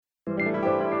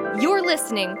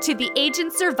listening to the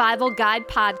Agent Survival Guide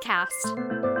podcast,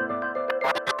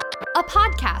 a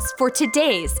podcast for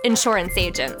today's insurance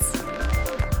agents.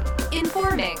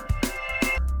 Informing,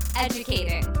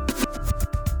 educating,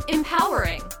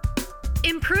 empowering,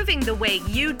 improving the way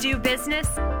you do business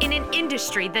in an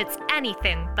industry that's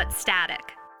anything but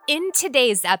static. In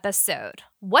today's episode,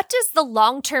 what does the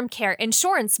long-term care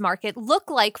insurance market look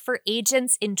like for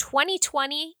agents in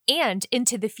 2020 and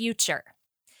into the future?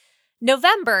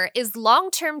 November is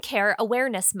Long-Term Care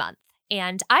Awareness Month,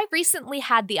 and I recently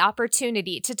had the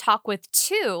opportunity to talk with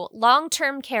two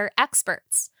long-term care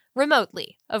experts,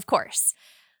 remotely, of course.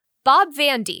 Bob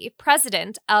Vandy,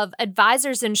 president of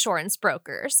Advisors Insurance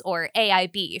Brokers, or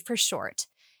AIB for short,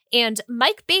 and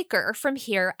Mike Baker from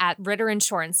here at Ritter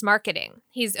Insurance Marketing.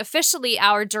 He's officially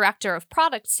our director of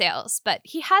product sales, but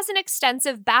he has an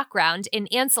extensive background in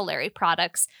ancillary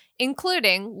products,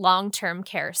 including long-term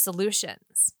care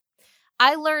solutions.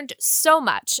 I learned so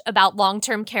much about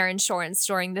long-term care insurance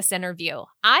during this interview.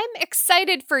 I'm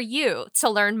excited for you to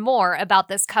learn more about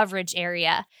this coverage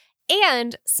area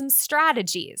and some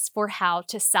strategies for how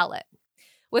to sell it.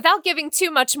 Without giving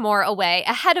too much more away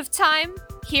ahead of time,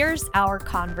 here's our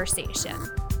conversation.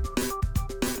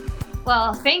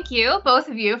 Well, thank you, both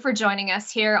of you, for joining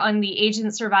us here on the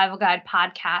Agent Survival Guide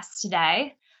podcast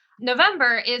today.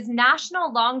 November is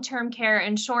National Long-Term Care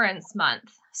Insurance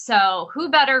Month. So who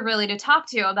better really to talk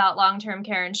to about long-term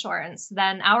care insurance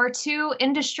than our two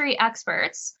industry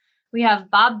experts? We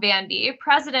have Bob Vandy,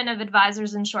 president of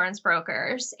Advisors Insurance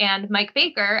Brokers, and Mike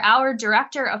Baker, our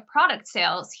director of product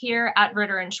sales here at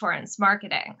Ritter Insurance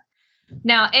Marketing.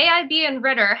 Now, AIB and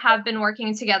Ritter have been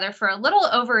working together for a little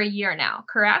over a year now,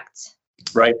 correct?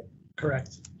 Right.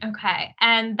 Correct. Okay.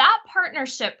 And that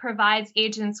partnership provides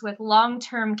agents with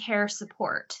long-term care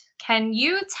support. Can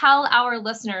you tell our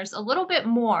listeners a little bit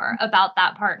more about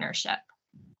that partnership?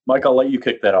 Mike, I'll let you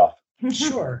kick that off.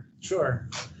 Sure.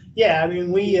 Yeah, I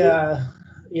mean, we,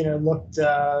 looked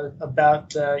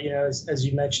about, as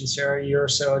you mentioned, Sarah, a year or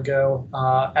so ago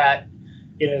at,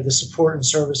 the support and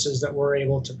services that we're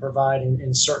able to provide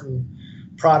in certain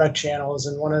product channels.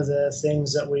 And one of the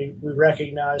things that we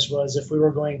recognized was if we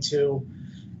were going to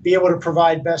be able to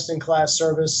provide best-in-class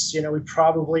service, we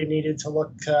probably needed to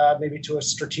look maybe to a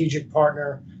strategic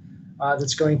partner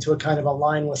that's going to kind of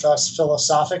align with us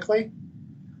philosophically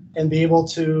and be able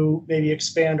to maybe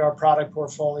expand our product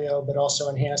portfolio, but also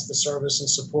enhance the service and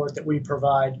support that we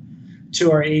provide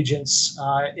to our agents,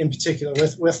 in particular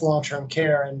with long-term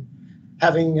care. And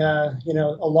having a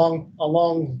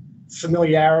long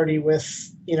familiarity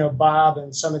with Bob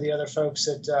and some of the other folks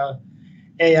at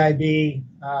AIB,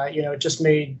 it just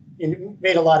made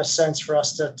a lot of sense for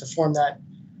us to form that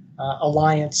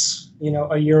alliance,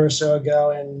 a year or so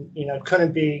ago, and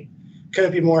couldn't be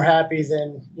more happy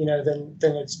than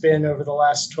it's been over the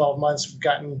last 12 months. We've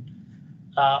gotten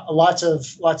lots of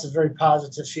very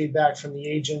positive feedback from the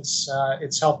agents.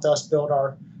 It's helped us build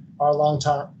our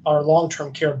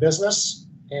long-term care business,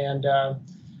 and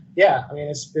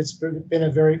it's been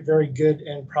a very, very good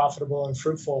and profitable and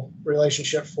fruitful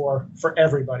relationship for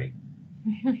everybody.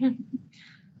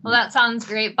 Well, that sounds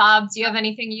great. Bob, do you have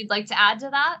anything you'd like to add to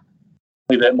that?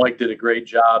 That Mike did a great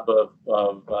job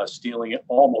of stealing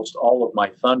almost all of my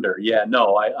thunder. Yeah,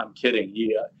 no, I'm kidding.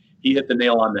 He hit the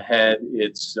nail on the head.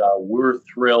 It's we're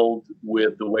thrilled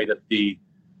with the way that the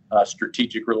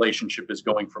strategic relationship is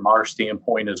going from our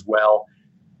standpoint as well.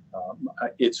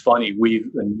 It's funny, we've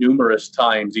numerous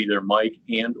times, either Mike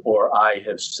and or I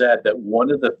have said that one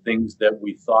of the things that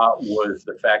we thought was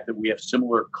the fact that we have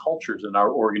similar cultures in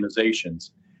our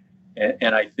organizations.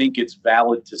 And I think it's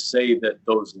valid to say that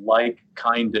those like,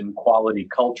 kind, and quality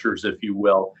cultures, if you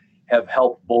will, have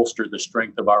helped bolster the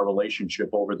strength of our relationship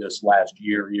over this last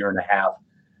year and a half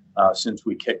since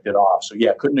we kicked it off. So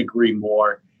yeah, couldn't agree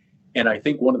more. And I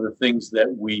think one of the things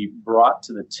that we brought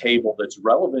to the table that's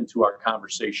relevant to our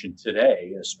conversation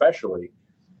today, especially,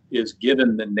 is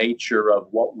given the nature of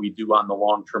what we do on the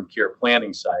long-term care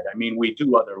planning side. I mean, we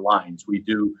do other lines. We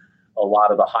do a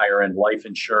lot of the higher end life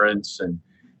insurance and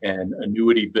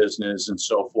annuity business and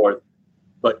so forth.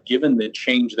 But given the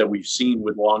change that we've seen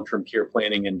with long-term care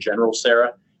planning in general,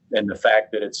 Sarah, and the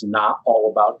fact that it's not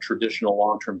all about traditional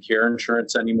long-term care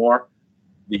insurance anymore,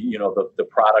 the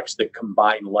products that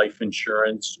combine life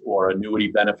insurance or annuity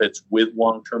benefits with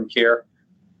long-term care,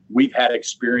 we've had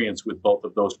experience with both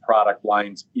of those product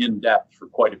lines in depth for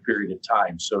quite a period of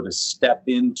time. So to step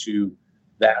into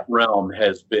that realm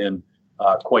has been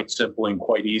quite simple and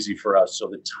quite easy for us. So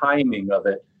the timing of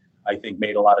it, I think,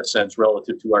 made a lot of sense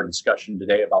relative to our discussion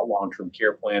today about long-term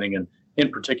care planning and in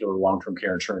particular long-term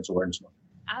care insurance awareness month.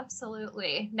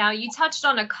 Absolutely. Now, you touched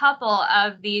on a couple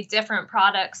of the different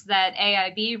products that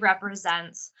AIB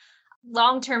represents.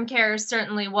 Long-term care is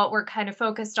certainly what we're kind of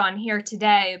focused on here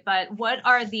today, but what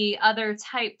are the other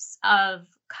types of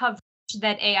coverage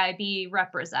that AIB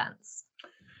represents?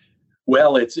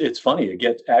 Well, it's funny.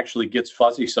 It actually gets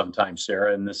fuzzy sometimes,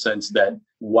 Sarah, in the sense that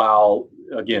while,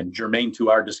 again, germane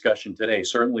to our discussion today,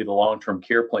 certainly the long-term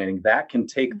care planning, that can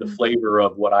take the flavor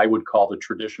of what I would call the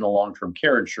traditional long-term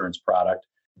care insurance product.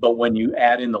 But when you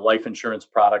add in the life insurance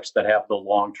products that have the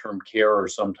long-term care, or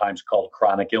sometimes called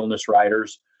chronic illness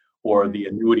riders, or the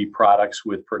annuity products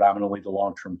with predominantly the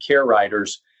long-term care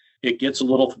riders, it gets a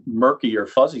little murky or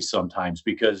fuzzy sometimes,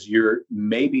 because you're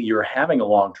having a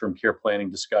long-term care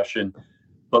planning discussion,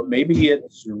 but maybe it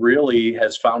really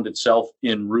has found itself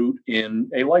en route in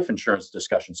a life insurance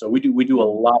discussion. So we do a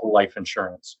lot of life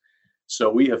insurance. So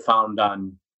we have found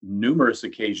on numerous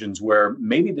occasions where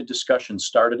maybe the discussion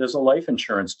started as a life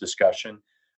insurance discussion,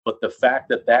 but the fact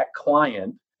that that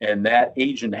client and that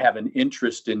agent have an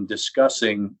interest in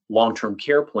discussing long-term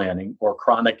care planning or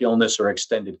chronic illness or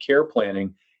extended care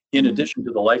planning, in addition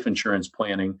to the life insurance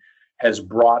planning, has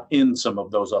brought in some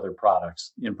of those other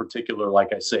products, in particular,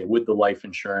 like I say, with the life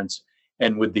insurance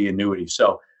and with the annuity.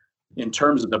 So in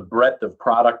terms of the breadth of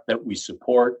product that we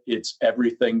support, it's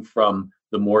everything from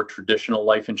the more traditional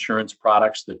life insurance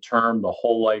products, the term, the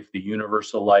whole life, the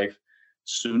universal life,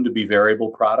 soon to be variable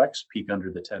products, peek under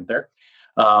the tent there.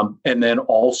 And then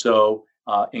also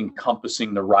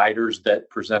encompassing the riders that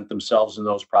present themselves in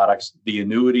those products, the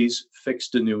annuities,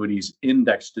 fixed annuities,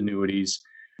 indexed annuities,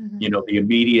 the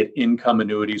immediate income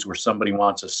annuities where somebody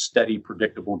wants a steady,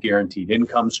 predictable, guaranteed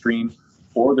income stream,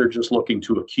 or they're just looking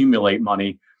to accumulate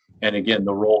money. And again,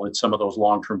 the role that some of those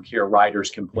long-term care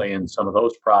riders can play in some of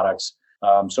those products.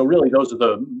 So really, those are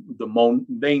the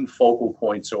main focal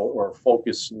points or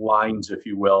focus lines, if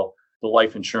you will: the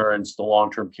life insurance, the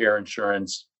long-term care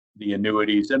insurance, the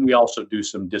annuities, and we also do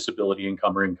some disability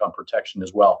income or income protection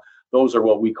as well. Those are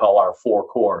what we call our 4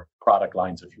 core product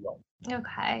lines, if you will.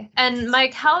 Okay. And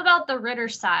Mike, how about the Ritter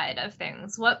side of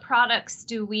things? What products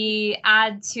do we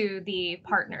add to the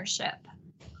partnership?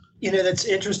 That's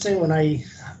interesting. When I,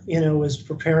 was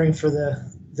preparing for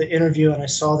the interview and I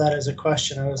saw that as a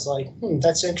question, I was like,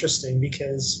 that's interesting,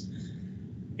 because,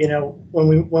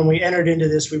 when we entered into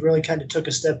this, we really kind of took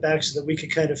a step back so that we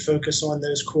could kind of focus on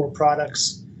those core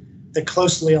products that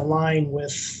closely align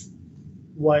with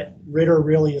what Ritter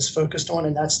really is focused on,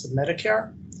 and that's the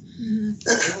Medicare.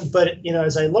 But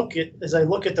as I look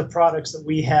at the products that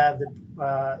we have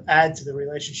that add to the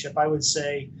relationship, I would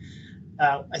say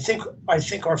I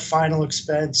think our final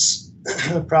expense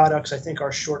products, I think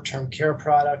our short-term care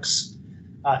products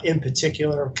in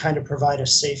particular, kind of provide a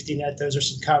safety net. Those are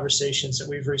some conversations that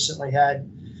we've recently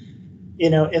had,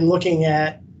 in looking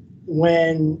at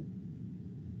when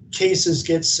cases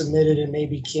get submitted and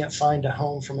maybe can't find a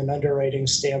home from an underwriting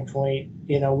standpoint.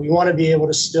 We want to be able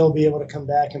to come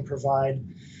back and provide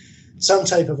some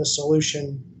type of a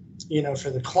solution, for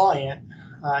the client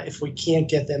if we can't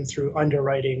get them through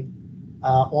underwriting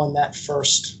on that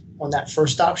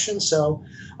first option. So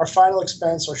our final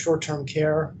expense, our short-term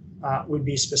care, would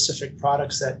be specific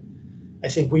products that I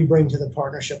think we bring to the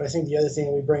partnership. I think the other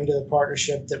thing we bring to the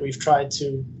partnership that we've tried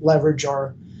to leverage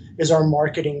is our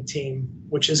marketing team,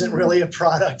 which isn't really a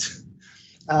product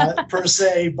per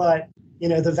se, but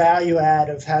the value add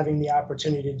of having the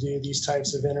opportunity to do these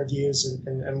types of interviews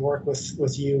and work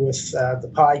with you with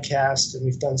the podcast, and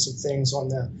we've done some things on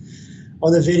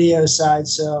the video side.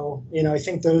 So I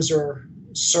think those are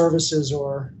services,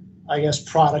 or I guess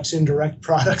products, indirect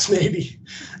products maybe,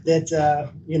 that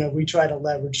we try to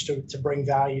leverage to bring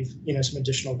value, some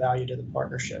additional value to the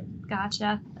partnership.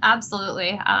 Gotcha.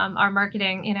 Absolutely. Our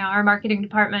marketing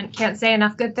department can't say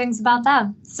enough good things about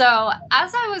them. So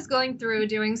as I was going through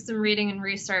doing some reading and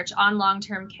research on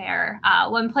long-term care,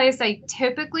 one place I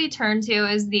typically turn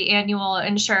to is the annual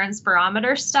insurance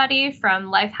barometer study from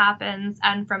Life Happens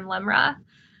and from LIMRA.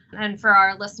 And for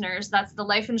our listeners, that's the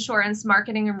Life Insurance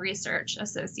Marketing and Research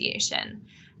Association.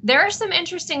 There are some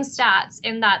interesting stats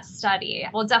in that study.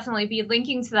 We'll definitely be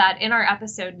linking to that in our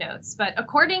episode notes. But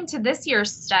according to this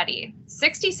year's study,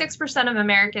 66% of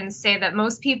Americans say that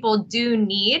most people do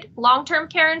need long-term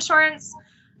care insurance,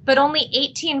 but only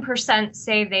 18%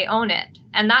 say they own it.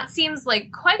 And that seems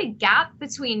like quite a gap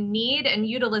between need and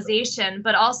utilization,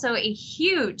 but also a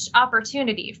huge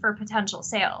opportunity for potential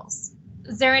sales.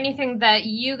 Is there anything that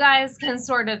you guys can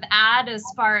sort of add as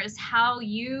far as how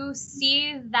you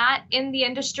see that in the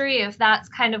industry, if that's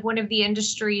kind of one of the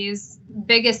industry's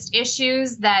biggest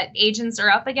issues that agents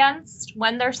are up against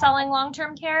when they're selling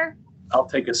long-term care? I'll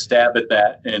take a stab at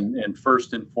that. And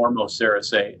first and foremost, Sarah,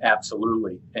 say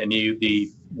absolutely. And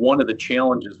one of the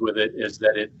challenges with it is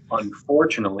that it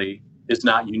unfortunately is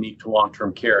not unique to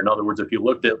long-term care. In other words, if you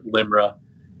looked at LIMRA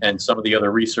and some of the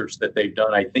other research that they've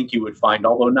done, I think you would find,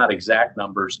 although not exact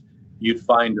numbers, you'd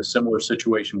find a similar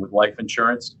situation with life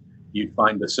insurance. You'd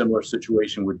find a similar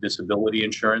situation with disability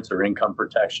insurance or income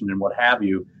protection and what have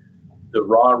you. The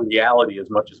raw reality, as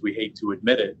much as we hate to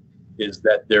admit it, is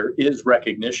that there is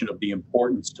recognition of the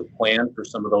importance to plan for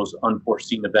some of those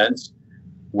unforeseen events,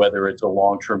 whether it's a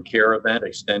long-term care event,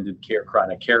 extended care,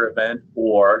 chronic care event,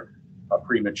 or a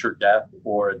premature death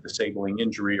or a disabling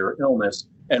injury or illness.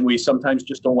 And we sometimes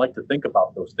just don't like to think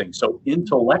about those things. So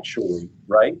intellectually,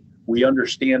 right, we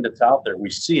understand it's out there, we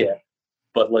see it,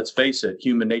 but let's face it,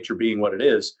 human nature being what it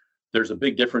is, there's a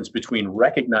big difference between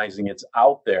recognizing it's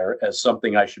out there as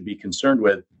something I should be concerned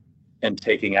with and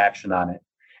taking action on it.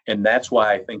 And that's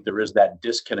why I think there is that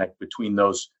disconnect between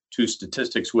those two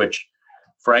statistics, which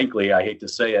frankly, I hate to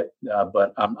say it,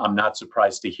 but I'm not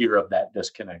surprised to hear of that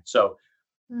disconnect. So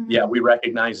yeah, we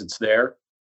recognize it's there.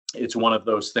 It's one of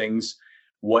those things.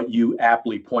 What you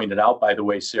aptly pointed out, by the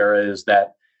way, Sarah, is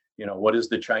that, what is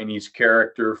the Chinese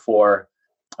character for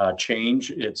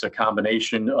change? It's a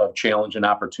combination of challenge and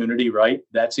opportunity, right?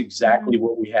 That's exactly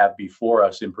what we have before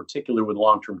us, in particular with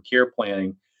long-term care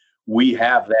planning. We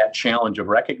have that challenge of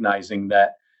recognizing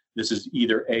that this is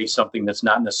either A, something that's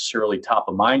not necessarily top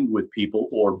of mind with people,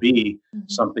 or B,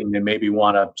 something they maybe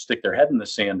want to stick their head in the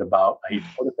sand about. I hate to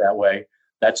put it that way.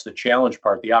 That's the challenge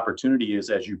part. The opportunity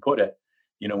is, as you put it,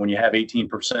 when you have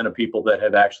 18% of people that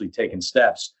have actually taken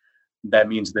steps, that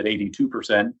means that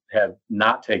 82% have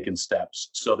not taken steps.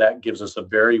 So that gives us a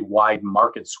very wide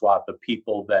market swath of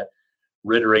people that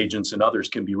Ritter agents and others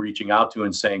can be reaching out to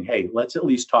and saying, hey, let's at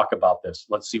least talk about this.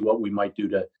 Let's see what we might do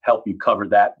to help you cover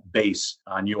that base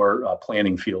on your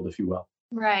planning field, if you will.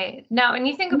 Right. Now, when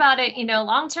you think about it,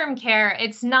 long-term care,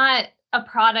 it's not a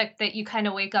product that you kind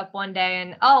of wake up one day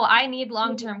and, oh, I need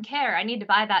long-term care. I need to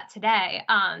buy that today.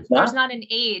 There's not an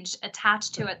age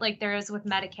attached to it like there is with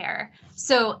Medicare.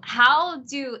 So how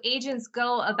do agents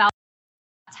go about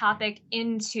that topic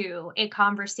into a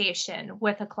conversation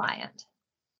with a client?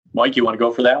 Mike, you want to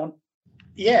go for that one?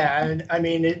 Yeah, and I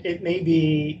mean, it may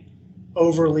be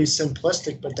overly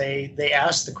simplistic, but they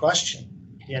ask the question,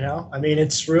 I mean,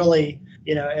 it's really,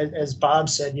 as Bob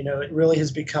said, it really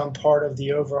has become part of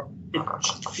the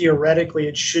theoretically,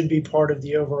 it should be part of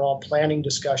the overall planning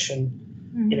discussion,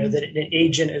 that an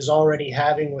agent is already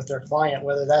having with their client,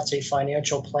 whether that's a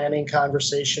financial planning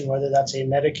conversation, whether that's a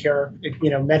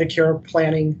Medicare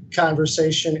planning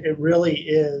conversation. It really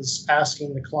is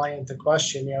asking the client the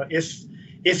question,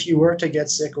 if you were to get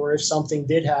sick or if something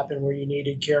did happen where you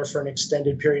needed care for an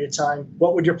extended period of time,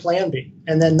 what would your plan be?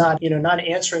 And then not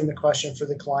answering the question for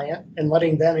the client and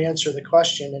letting them answer the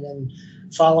question, and then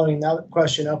following that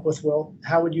question up with, well,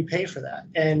 how would you pay for that?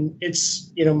 And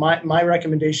it's, my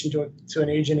recommendation to an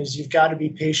agent is you've got to be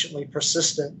patiently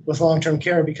persistent with long-term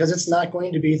care, because it's not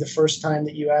going to be the first time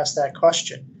that you ask that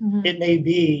question. It may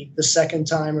be the second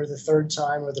time or the third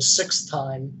time or the sixth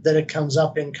time that it comes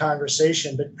up in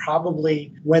conversation, but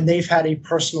probably when they've had a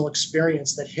personal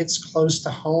experience that hits close to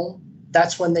home,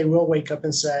 that's when they will wake up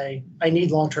and say, I need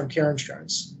long-term care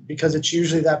insurance, because it's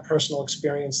usually that personal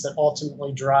experience that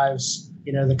ultimately drives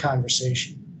the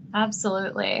conversation.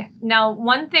 Absolutely. Now,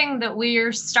 one thing that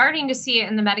we're starting to see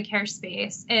in the Medicare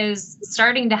space is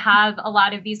starting to have a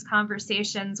lot of these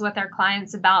conversations with our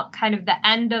clients about kind of the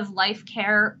end of life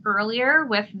care earlier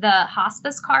with the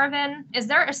hospice carve-in. Is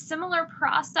there a similar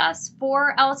process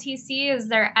for LTC? Is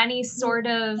there any sort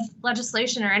of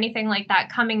legislation or anything like that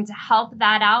coming to help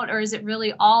that out? Or is it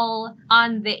really all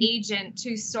on the agent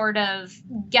to sort of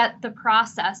get the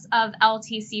process of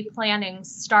LTC planning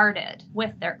started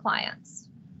with their clients?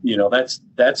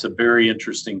 That's a very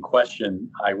interesting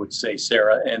question, I would say,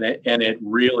 Sarah. And it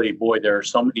really, boy, there are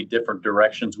so many different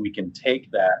directions we can take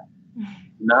that.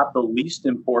 Not the least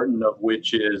important of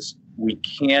which is we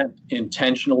can't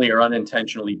intentionally or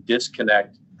unintentionally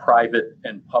disconnect private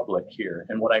and public here.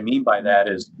 And what I mean by that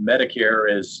is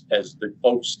Medicare, as the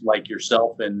folks like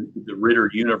yourself and the Ritter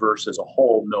universe as a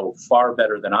whole know far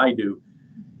better than I do.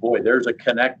 Boy, there's a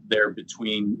connect there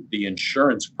between the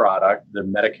insurance product, the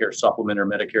Medicare supplement or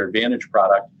Medicare Advantage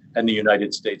product, and the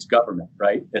United States government,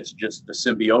 right? It's just the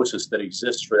symbiosis that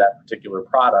exists for that particular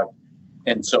product.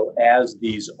 And so as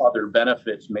these other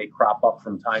benefits may crop up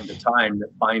from time to time that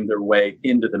find their way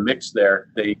into the mix there,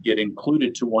 they get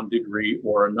included to one degree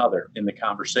or another in the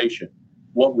conversation.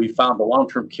 What we found, the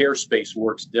long-term care space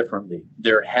works differently.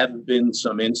 There have been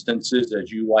some instances,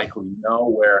 as you likely know,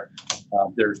 where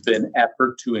There's been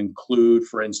effort to include,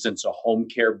 for instance, a home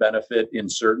care benefit in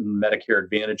certain Medicare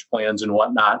Advantage plans and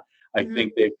whatnot. I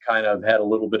think they've kind of had a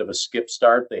little bit of a skip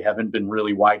start. They haven't been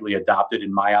really widely adopted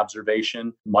in my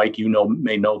observation. Mike,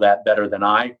 may know that better than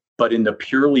I. But in the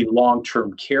purely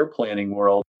long-term care planning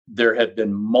world, there have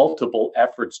been multiple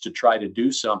efforts to try to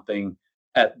do something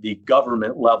at the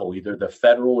government level, either the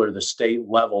federal or the state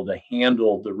level, to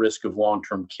handle the risk of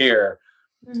long-term care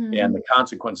and the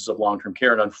consequences of long-term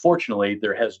care. And unfortunately,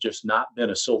 there has just not been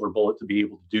a silver bullet to be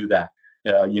able to do that.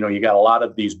 You got a lot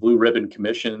of these blue ribbon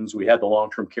commissions. We had the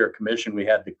Long-Term Care Commission. We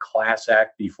had the Class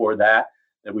Act before that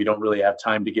we don't really have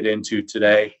time to get into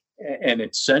today. And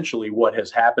essentially what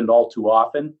has happened all too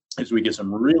often is we get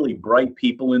some really bright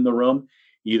people in the room,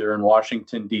 either in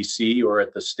Washington, D.C. or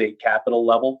at the state capitol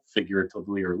level,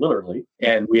 figuratively or literally.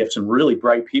 And we have some really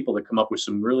bright people that come up with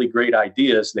some really great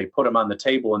ideas. They put them on the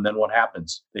table, and then what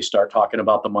happens? They start talking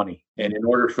about the money. And in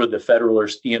order for the federal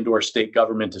or state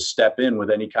government to step in with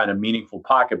any kind of meaningful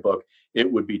pocketbook,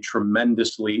 it would be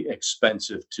tremendously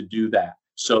expensive to do that.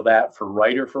 So that for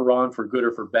right or for wrong, for good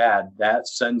or for bad, that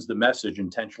sends the message,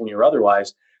 intentionally or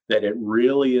otherwise, that it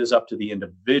really is up to the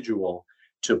individual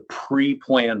to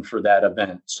pre-plan for that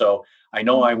event. So I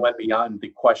know I went beyond the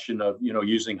question of,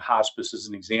 using hospice as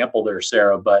an example there,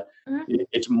 Sarah, but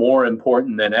it's more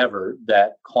important than ever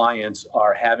that clients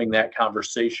are having that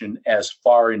conversation as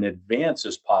far in advance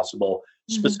as possible,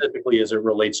 specifically as it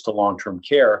relates to long-term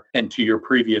care. And to your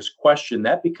previous question,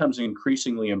 that becomes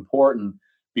increasingly important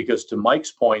because, to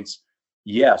Mike's points,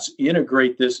 yes,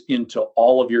 integrate this into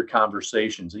all of your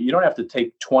conversations. You don't have to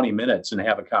take 20 minutes and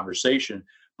have a conversation,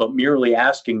 but merely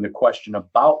asking the question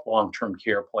about long-term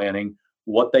care planning,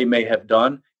 what they may have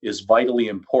done, is vitally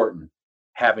important.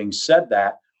 Having said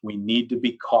that, we need to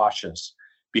be cautious,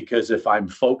 because if I'm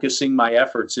focusing my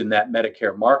efforts in that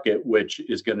Medicare market, which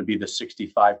is going to be the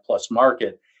 65 plus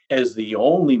market, as the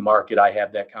only market I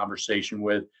have that conversation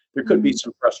with, there could be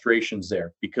some frustrations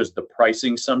there, because the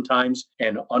pricing sometimes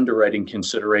and underwriting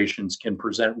considerations can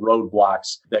present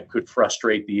roadblocks that could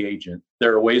frustrate the agent.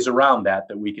 There are ways around that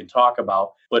we can talk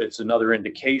about, but it's another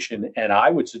indication. And I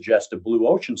would suggest a blue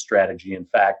ocean strategy, in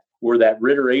fact, where that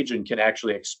Ritter agent can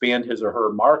actually expand his or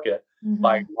her market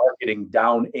by marketing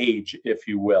down age, if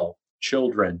you will,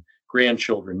 children,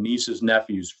 grandchildren, nieces,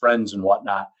 nephews, friends, and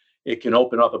whatnot. It can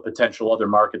open up a potential other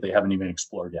market they haven't even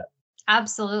explored yet.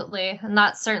 Absolutely. And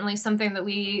that's certainly something that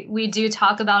we do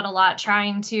talk about a lot,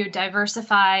 trying to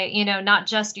diversify, not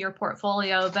just your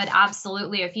portfolio, but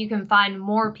absolutely if you can find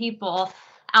more people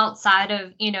outside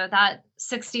of, that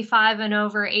 65 and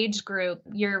over age group,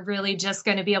 you're really just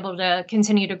going to be able to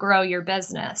continue to grow your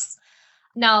business.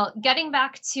 Now, getting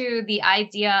back to the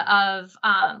idea of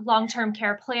long-term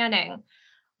care planning,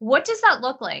 what does that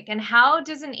look like, and how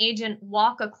does an agent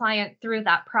walk a client through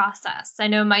that process? I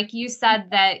know, Mike, you said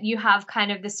that you have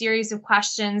kind of the series of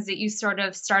questions that you sort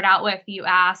of start out with. You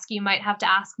might have to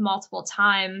ask multiple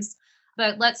times,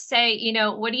 but let's say,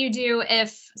 what do you do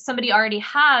if somebody already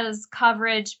has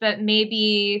coverage, but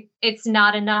maybe it's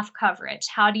not enough coverage?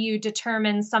 How do you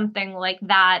determine something like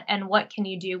that, and what can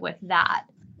you do with that?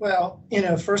 Well,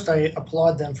 first I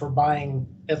applaud them for buying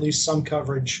at least some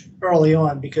coverage early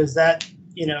on, because that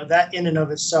in and of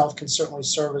itself can certainly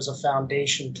serve as a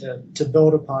foundation to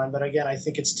build upon. But again, I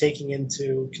think it's taking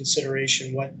into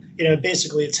consideration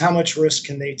basically it's how much risk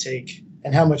can they take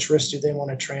and how much risk do they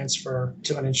want to transfer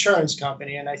to an insurance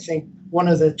company. And I think one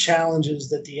of the challenges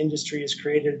that the industry has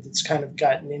created that's kind of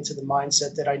gotten into the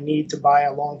mindset that I need to buy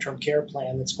a long-term care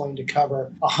plan that's going to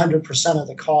cover 100% of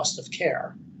the cost of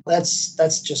care.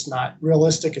 That's just not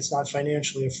realistic. It's not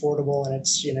financially affordable, and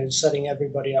it's setting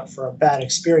everybody up for a bad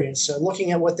experience. So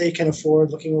looking at what they can afford,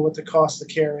 looking at what the cost of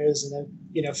care is, and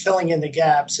then filling in the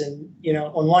gaps. And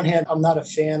on one hand, I'm not a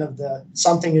fan of the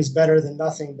something is better than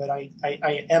nothing, but I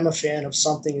am a fan of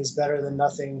something is better than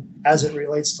nothing as it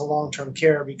relates to long-term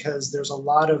care, because there's a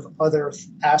lot of other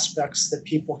aspects that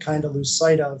people kind of lose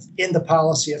sight of in the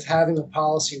policy, of having a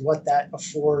policy, what that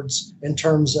affords in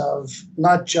terms of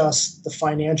not just the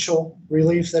financial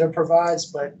relief that it provides,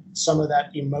 but some of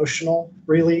that emotional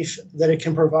relief that it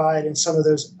can provide, and some of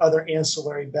those other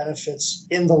ancillary benefits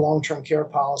in the long-term care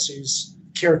policies,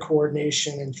 care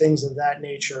coordination and things of that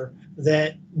nature,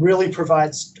 that really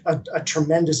provides a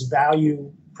tremendous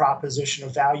value proposition, a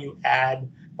value add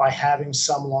by having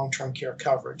some long-term care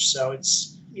coverage. So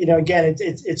it's, again,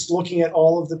 it's looking at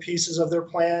all of the pieces of their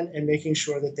plan and making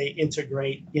sure that they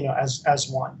integrate, as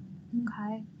one.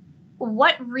 Okay.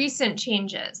 What recent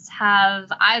changes have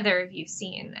either of you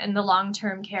seen in the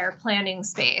long-term care planning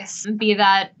space, be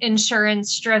that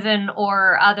insurance driven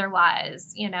or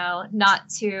otherwise?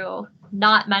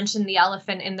 Not mention the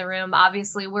elephant in the room.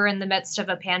 Obviously, we're in the midst of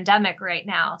a pandemic right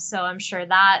now, so I'm sure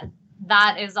that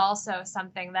is also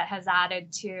something that has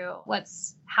added to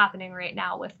what's happening right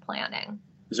now with planning.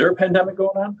 Is there a pandemic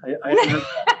going on? I haven't heard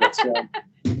that.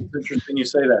 It's interesting you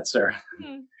say that, Sarah.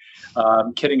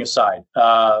 Kidding aside,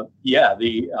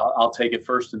 I'll take it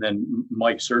first, and then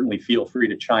Mike, certainly feel free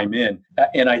to chime in.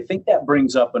 And I think that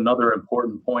brings up another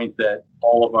important point that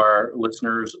all of our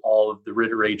listeners, all of the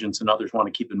Ritter agents and others want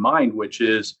to keep in mind, which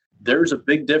is there's a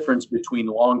big difference between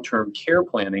long-term care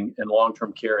planning and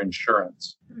long-term care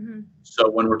insurance. Mm-hmm. So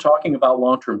when we're talking about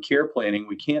long-term care planning,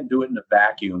 we can't do it in a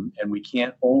vacuum, and we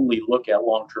can't only look at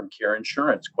long-term care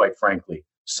insurance, quite frankly,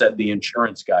 said the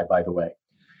insurance guy, by the way.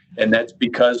 And that's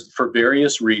because for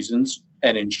various reasons,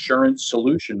 an insurance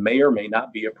solution may or may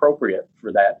not be appropriate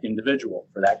for that individual,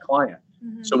 for that client.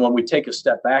 Mm-hmm. So when we take a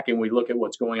step back and we look at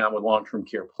what's going on with long-term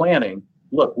care planning,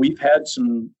 look, we've had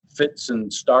some fits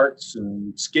and starts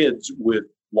and skids with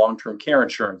long-term care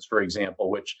insurance, for example,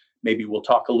 which maybe we'll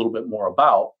talk a little bit more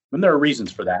about. And there are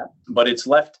reasons for that, but it's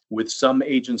left with some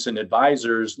agents and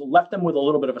advisors, left them with a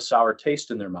little bit of a sour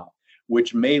taste in their mouth,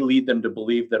 which may lead them to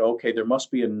believe that, okay, there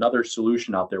must be another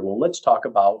solution out there. Well, let's talk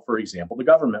about, for example, the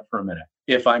government for a minute.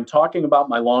 If I'm talking about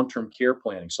my long-term care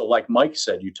planning, so like Mike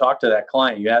said, you talk to that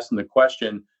client, you ask them the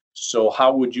question, so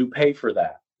how would you pay for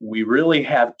that? We really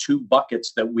have two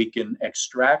buckets that we can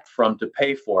extract from to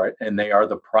pay for it, and they are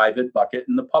the private bucket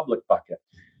and the public bucket.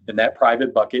 And that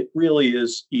private bucket really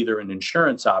is either an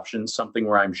insurance option, something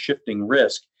where I'm shifting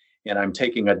risk and I'm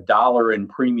taking $1 in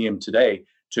premium today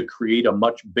to create a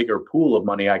much bigger pool of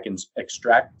money I can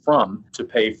extract from to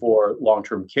pay for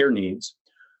long-term care needs,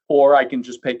 or I can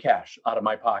just pay cash out of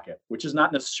my pocket, which is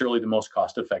not necessarily the most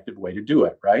cost-effective way to do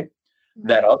it, right?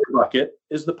 That other bucket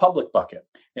is the public bucket.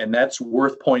 And that's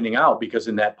worth pointing out because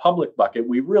in that public bucket,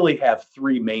 we really have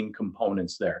three main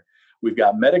components there. We've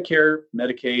got Medicare,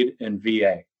 Medicaid, and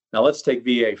VA. Now let's take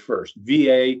VA first.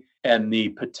 VA and the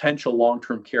potential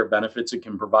long-term care benefits it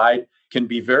can provide can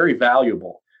be very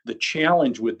valuable. The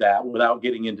challenge with that, without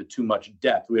getting into too much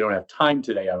depth, we don't have time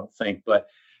today, I don't think, but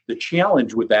the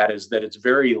challenge with that is that it's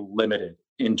very limited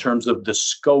in terms of the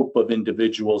scope of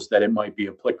individuals that it might be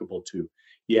applicable to.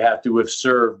 You have to have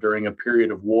served during a period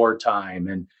of wartime,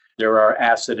 and there are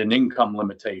asset and income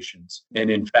limitations. And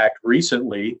in fact,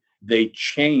 recently, they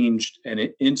changed and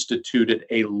instituted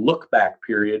a look-back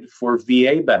period for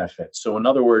VA benefits. So in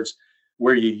other words,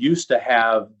 where you used to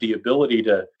have the ability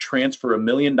to transfer $1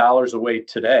 million away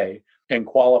today and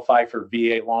qualify for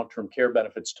VA long-term care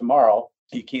benefits tomorrow,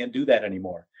 you can't do that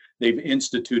anymore. They've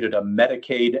instituted a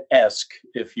Medicaid-esque,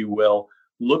 if you will,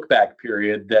 look-back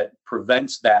period that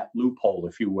prevents that loophole,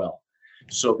 if you will.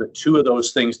 So the two of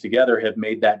those things together have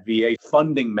made that VA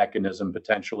funding mechanism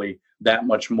potentially that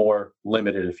much more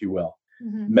limited, if you will.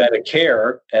 Mm-hmm.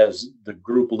 Medicare, as the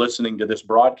group listening to this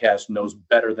broadcast knows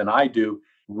better than I do,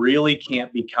 really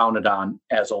can't be counted on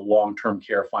as a long-term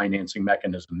care financing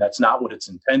mechanism. That's not what it's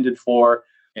intended for.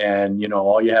 And,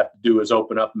 all you have to do is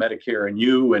open up Medicare and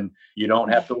you don't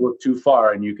have to look too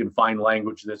far, and you can find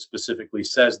language that specifically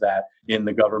says that in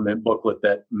the government booklet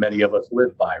that many of us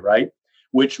live by, right?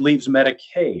 Which leaves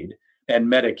Medicaid. And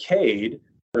Medicaid,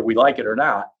 whether we like it or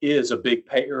not, is a big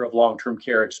payer of long-term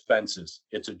care expenses.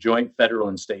 It's a joint federal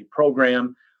and state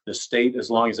program. The state,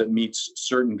 as long as it meets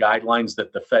certain guidelines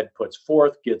that the Fed puts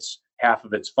forth, gets half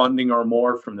of its funding or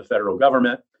more from the federal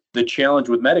government. The challenge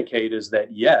with Medicaid is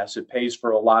that, yes, it pays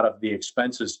for a lot of the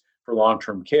expenses for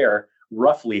long-term care,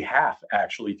 roughly half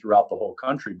actually throughout the whole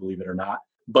country, believe it or not.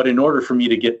 But in order for me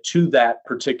to get to that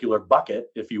particular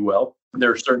bucket, if you will, there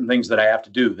are certain things that I have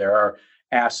to do. There are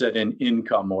asset and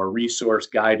income or resource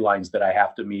guidelines that I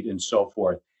have to meet and so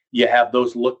forth. You have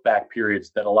those look-back periods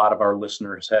that a lot of our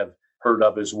listeners have heard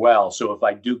of as well. So if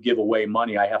I do give away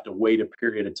money, I have to wait a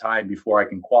period of time before I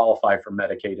can qualify for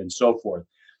Medicaid and so forth.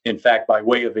 In fact, by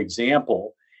way of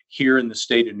example, here in the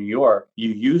state of New York, you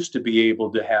used to be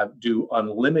able to do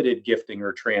unlimited gifting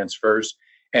or transfers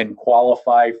and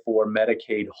qualify for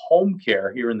Medicaid home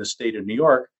care here in the state of New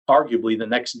York, arguably the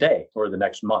next day or the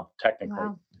next month, technically.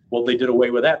 Wow. Well, they did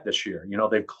away with that this year.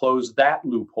 They've closed that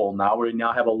loophole now. We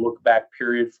now have a look back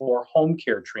period for home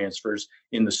care transfers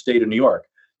in the state of New York.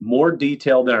 More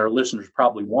detail than our listeners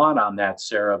probably want on that,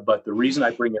 Sarah, but the reason I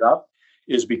bring it up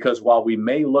is because while we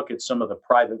may look at some of the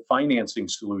private financing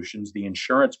solutions, the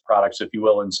insurance products, if you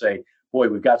will, and say, boy,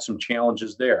 we've got some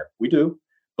challenges there. We do,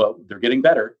 but they're getting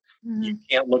better. You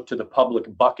can't look to the public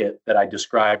bucket that I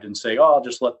described and say, oh, I'll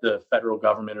just let the federal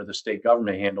government or the state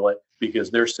government handle it, because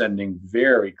they're sending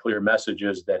very clear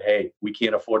messages that, hey, we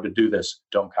can't afford to do this.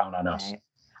 Don't count on us. Right.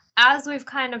 As we've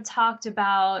kind of talked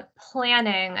about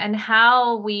planning and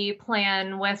how we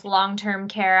plan with long-term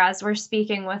care as we're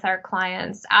speaking with our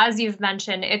clients, as you've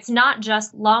mentioned, it's not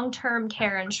just long-term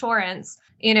care insurance.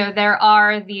 There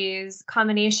are these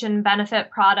combination benefit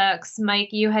products. Mike,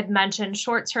 you had mentioned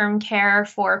short-term care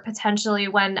for potentially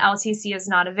when LTC is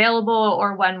not available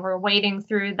or when we're waiting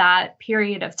through that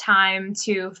period of time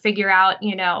to figure out,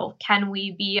 can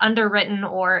we be underwritten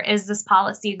or is this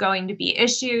policy going to be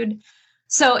issued?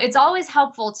 So it's always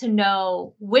helpful to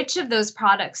know which of those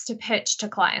products to pitch to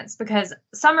clients because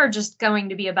some are just going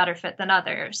to be a better fit than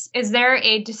others. Is there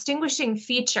a distinguishing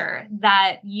feature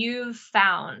that you've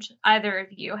found, either of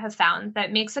you have found,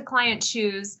 that makes a client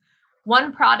choose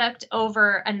one product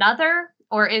over another,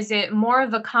 or is it more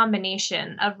of a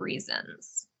combination of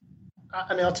reasons?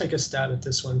 I'll take a stab at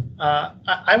this one.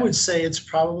 I would say it's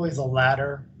probably the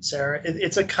latter, Sarah.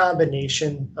 It's a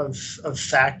combination of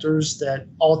factors that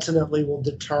ultimately will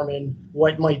determine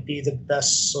what might be the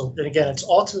best. So, and again, it's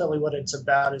ultimately what it's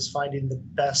about is finding the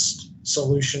best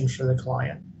solution for the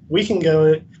client. We can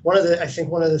go, one of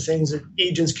the things that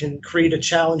agents can create a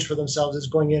challenge for themselves is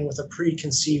going in with a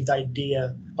preconceived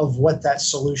idea of what that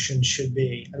solution should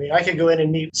be. I could go in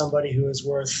and meet somebody who is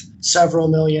worth several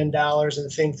 $1 million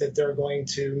and think that they're going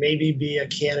to maybe be a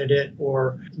candidate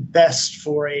or best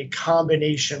for a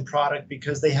combination product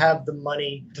because they have the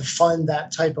money to fund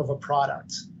that type of a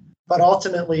product. But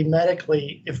ultimately,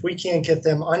 medically, if we can't get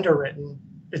them underwritten,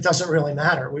 it doesn't really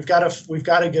matter. We've got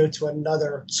to go to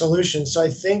another solution. So I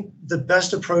think the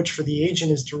best approach for the agent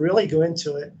is to really go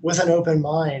into it with an open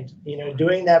mind,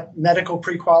 doing that medical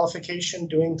pre-qualification,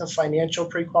 doing the financial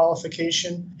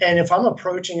pre-qualification. And if I'm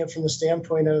approaching it from the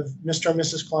standpoint of Mr. and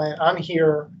Mrs. Client, I'm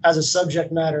here as a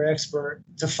subject matter expert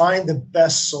to find the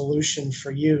best solution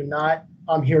for you, not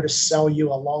I'm here to sell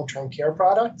you a long-term care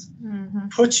product,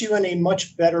 puts you in a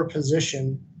much better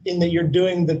position in that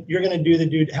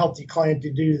help the client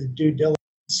to do the due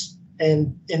diligence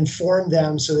and inform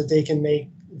them so that they can make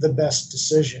the best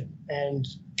decision. And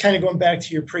kind of going back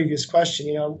to your previous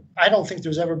question, I don't think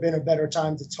there's ever been a better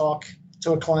time to talk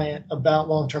to a client about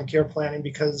long-term care planning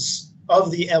because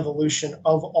of the evolution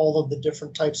of all of the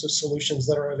different types of solutions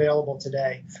that are available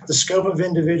today. The scope of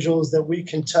individuals that we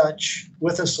can touch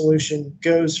with a solution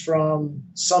goes from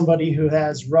somebody who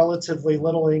has relatively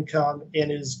little income and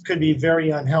could be very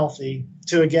unhealthy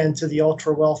to the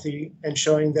ultra wealthy and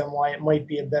showing them why it might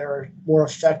be a better, more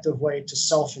effective way to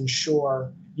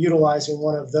self-insure utilizing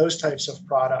one of those types of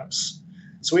products.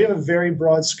 So we have a very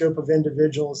broad scope of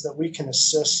individuals that we can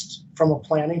assist from a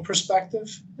planning perspective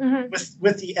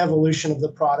with the evolution of the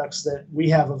products that we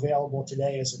have available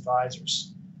today as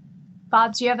advisors.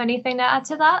 Bob, do you have anything to add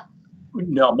to that?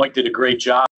 No, Mike did a great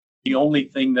job. The only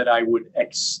thing that I would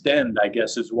extend, I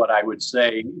guess, is what I would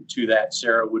say to that,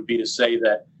 Sarah, would be to say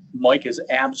that Mike is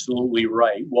absolutely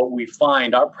right. What we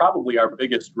find probably our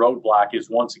biggest roadblock is,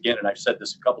 once again, and I've said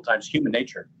this a couple times, human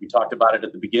nature. We talked about it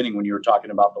at the beginning when you were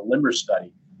talking about the Limber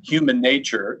study. Human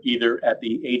nature, either at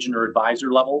the agent or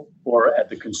advisor level or at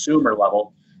the consumer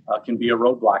level, can be a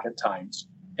roadblock at times.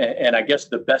 And I guess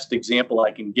the best example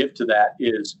I can give to that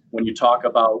is when you talk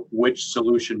about which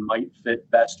solution might fit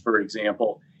best, for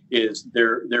example, is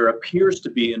there appears to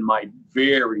be, in my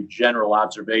very general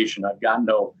observation, I've got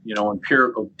no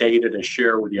empirical data to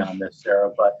share with you on this,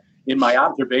 Sarah, but in my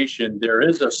observation, there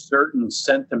is a certain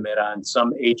sentiment on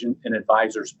some agent and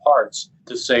advisors' parts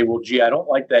to say, well, gee, I don't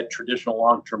like that traditional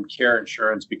long-term care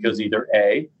insurance because either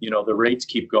A, the rates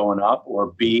keep going up,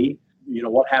 or B,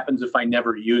 what happens if I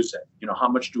never use it? How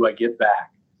much do I get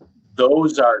back?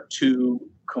 Those are two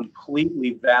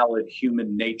completely valid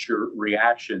human nature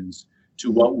reactions to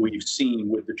what we've seen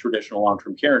with the traditional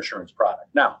long-term care insurance product.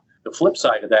 Now, the flip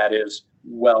side of that is,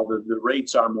 well, the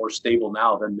rates are more stable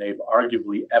now than they've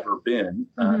arguably ever been.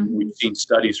 We've seen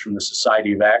studies from the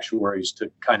Society of Actuaries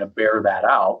to kind of bear that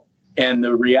out. And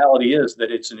the reality is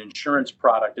that it's an insurance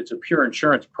product. It's a pure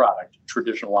insurance product,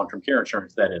 traditional long-term care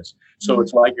insurance, that is. So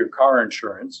it's like your car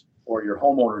insurance or your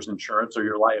homeowner's insurance or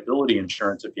your liability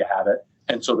insurance if you have it.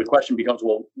 And so the question becomes,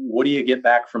 well, what do you get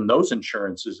back from those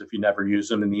insurances if you never use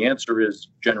them? And the answer is,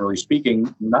 generally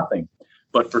speaking, nothing.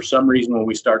 But for some reason, when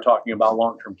we start talking about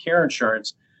long-term care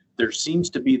insurance, there seems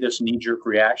to be this knee-jerk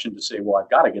reaction to say, well, I've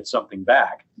got to get something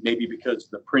back, maybe because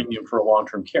the premium for a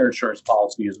long-term care insurance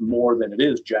policy is more than it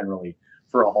is generally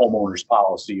for a homeowner's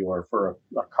policy or for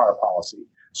a car policy.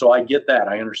 So I get that.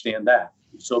 I understand that.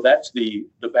 So that's the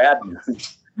bad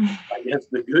news. I guess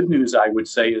the good news I would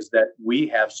say is that we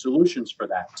have solutions for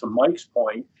that. To Mike's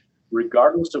point,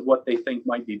 regardless of what they think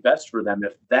might be best for them,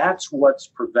 if that's what's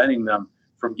preventing them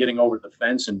from getting over the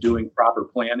fence and doing proper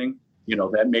planning,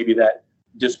 that maybe that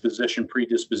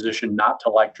predisposition not to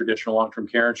like traditional long-term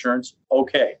care insurance.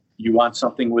 Okay, you want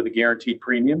something with a guaranteed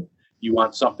premium. You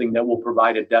want something that will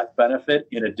provide a death benefit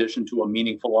in addition to a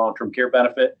meaningful long-term care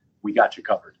benefit. We got you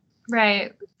covered.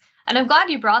 Right. And I'm glad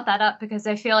you brought that up, because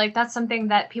I feel like that's something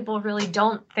that people really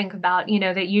don't think about,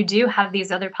 that you do have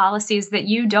these other policies that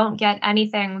you don't get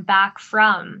anything back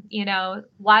from.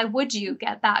 Why would you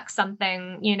get back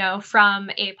something, from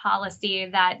a policy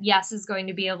that, yes, is going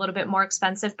to be a little bit more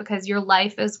expensive because your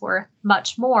life is worth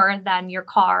much more than your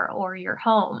car or your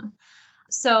home.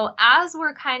 So as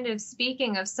we're kind of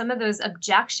speaking of some of those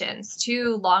objections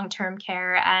to long-term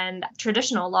care and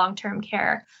traditional long-term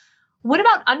care, what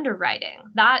about underwriting?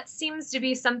 That seems to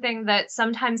be something that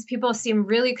sometimes people seem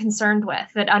really concerned with,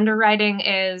 that underwriting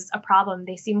is a problem.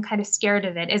 They seem kind of scared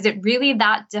of it. Is it really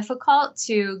that difficult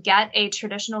to get a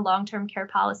traditional long-term care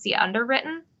policy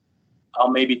underwritten?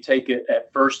 I'll maybe take it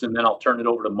at first, and then I'll turn it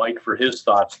over to Mike for his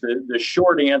thoughts. The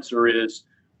short answer is,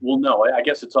 well, no. I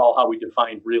guess it's all how we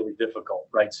define really difficult,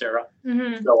 right, Sarah?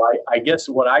 Mm-hmm. So I guess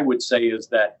what I would say is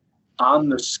that on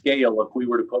the scale, if we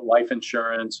were to put life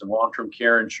insurance and long-term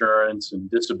care insurance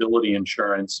and disability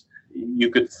insurance,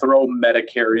 you could throw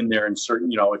Medicare in there, and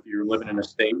certain, if you're living in a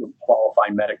state would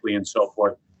qualify medically and so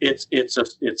forth. It's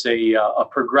a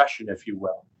progression, if you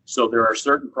will. So there are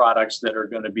certain products that are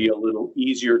going to be a little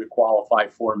easier to qualify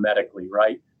for medically,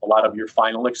 right? A lot of your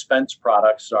final expense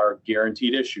products are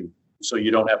guaranteed issue, so you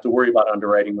don't have to worry about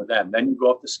underwriting with them. Then you go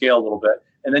up the scale a little bit,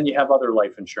 and then you have other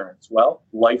life insurance. Well,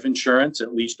 life insurance,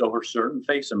 at least over certain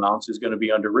face amounts, is going to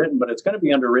be underwritten, but it's going to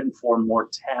be underwritten for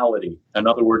mortality. In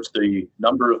other words, the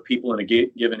number of people in a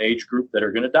given age group that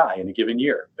are going to die in a given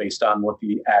year based on what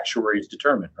the actuaries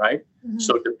determine, right? Mm-hmm.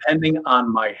 So depending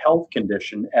on my health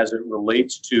condition as it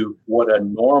relates to what a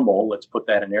normal, let's put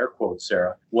that in air quotes,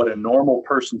 Sarah, what a normal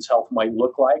person's health might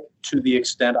look like, to the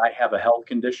extent I have a health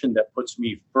condition that puts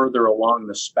me further along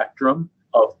the spectrum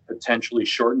of potentially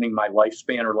shortening my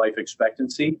lifespan or life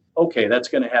expectancy, okay, that's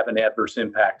going to have an adverse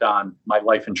impact on my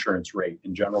life insurance rate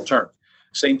in general terms.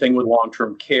 Same thing with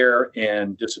long-term care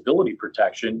and disability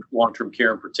protection, long-term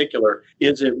care in particular.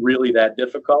 Is it really that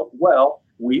difficult? Well,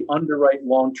 we underwrite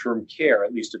long-term care,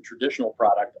 at least a traditional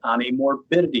product, on a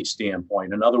morbidity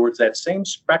standpoint. In other words, that same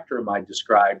spectrum I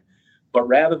described, but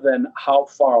rather than how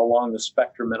far along the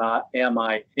spectrum am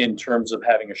I in terms of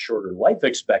having a shorter life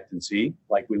expectancy,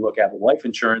 like we look at with life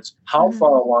insurance, how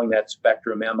far along that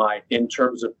spectrum am I in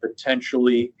terms of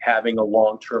potentially having a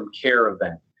long-term care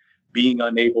event, being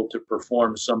unable to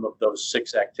perform some of those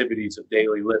 6 activities of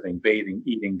daily living, bathing,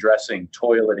 eating, dressing,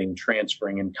 toileting,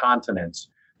 transferring, incontinence.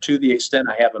 To the extent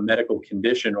I have a medical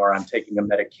condition, or I'm taking a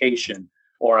medication,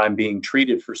 or I'm being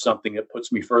treated for something that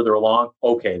puts me further along,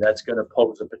 okay, that's going to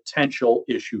pose a potential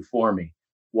issue for me.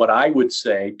 What I would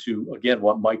say to, again,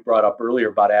 what Mike brought up earlier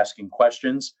about asking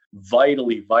questions,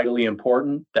 vitally, vitally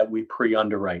important that we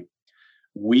pre-underwrite.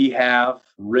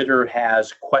 Ritter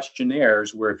has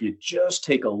questionnaires where if you just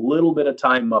take a little bit of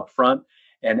time up front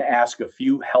and ask a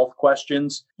few health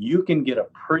questions, you can get a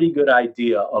pretty good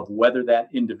idea of whether that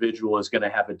individual is going to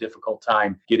have a difficult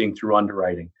time getting through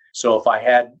underwriting. So if I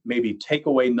had maybe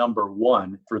takeaway number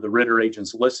 1 for the Ritter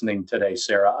agents listening today,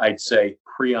 Sarah, I'd say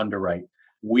pre-underwrite.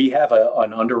 We have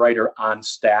an underwriter on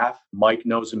staff. Mike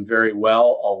knows him very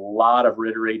well. A lot of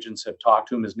Ritter agents have talked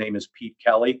to him. His name is Pete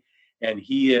Kelly. And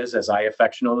he is, as I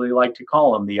affectionately like to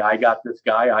call him, the I got this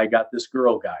guy, I got this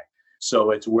girl guy.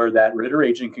 So it's where that Ritter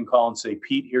agent can call and say,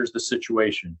 Pete, here's the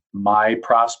situation. My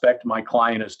prospect, my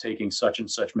client is taking such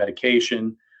and such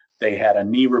medication. They had a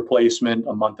knee replacement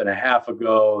a month and a half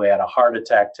ago. They had a heart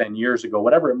attack 10 years ago,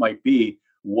 whatever it might be.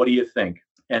 What do you think?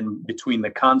 And between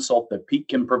the consult that Pete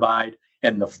can provide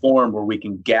and the form where we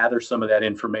can gather some of that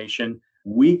information,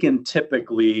 we can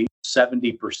typically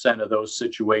 70% of those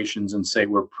situations and say,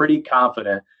 we're pretty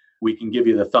confident we can give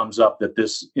you the thumbs up that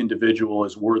this individual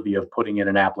is worthy of putting in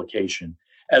an application,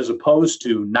 as opposed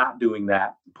to not doing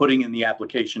that, putting in the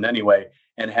application anyway,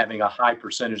 and having a high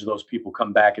percentage of those people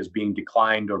come back as being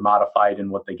declined or modified in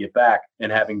what they get back,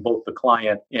 and having both the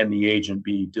client and the agent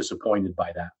be disappointed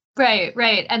by that.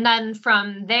 Right. And then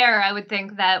from there, I would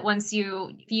think that once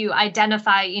you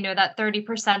identify, that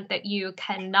 30% that you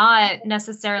cannot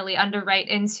necessarily underwrite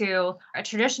into a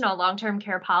traditional long-term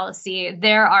care policy,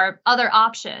 there are other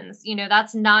options.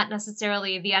 That's not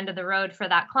necessarily the end of the road for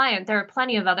that client. There are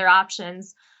plenty of other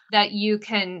options that you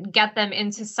can get them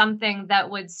into something that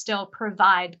would still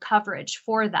provide coverage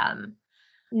for them.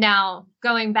 Now,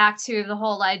 going back to the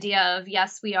whole idea of,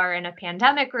 yes, we are in a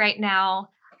pandemic right now.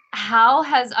 How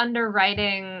has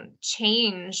underwriting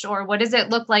changed, or what does it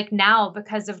look like now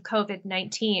because of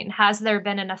COVID-19? Has there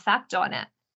been an effect on it?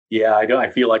 Yeah, I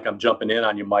feel like I'm jumping in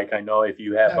on you, Mike. I know if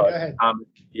you have a comment,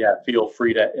 feel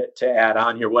free to add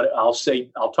on here. What I'll say,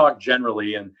 I'll talk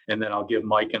generally, and then I'll give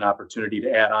Mike an opportunity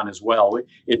to add on as well.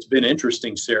 It's been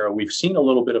interesting, Sarah. We've seen a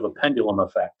little bit of a pendulum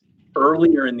effect.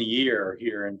 Earlier in the year,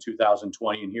 here in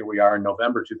 2020, and here we are in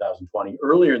November 2020,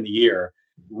 earlier in the year,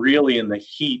 really in the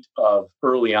heat of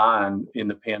early on in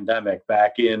the pandemic,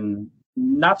 back in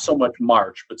not so much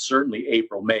March, but certainly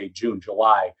April, May, June,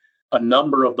 July, a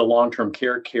number of the long-term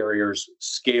care carriers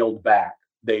scaled back.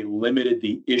 They limited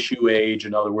the issue age.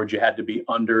 In other words, you had to be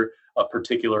under a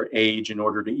particular age in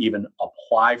order to even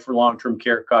apply for long-term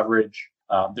care coverage.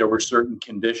 There were certain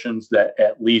conditions that,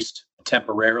 at least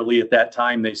temporarily at that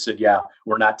time, they said, yeah,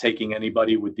 we're not taking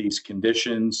anybody with these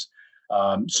conditions.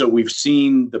 So we've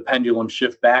seen the pendulum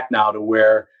shift back now to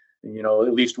where,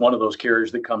 at least one of those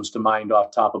carriers that comes to mind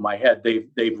off the top of my head,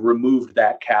 they've removed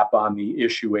that cap on the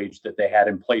issue age that they had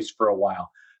in place for a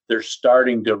while. They're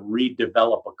starting to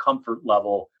redevelop a comfort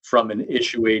level from an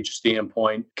issue age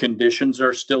standpoint. Conditions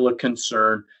are still a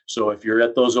concern. So if you're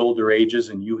at those older ages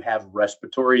and you have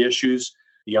respiratory issues,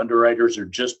 the underwriters are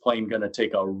just plain going to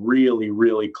take a really,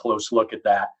 really close look at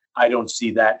that. I don't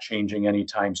see that changing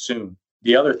anytime soon.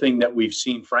 The other thing that we've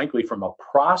seen, frankly, from a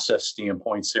process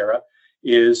standpoint, Sarah,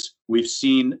 is we've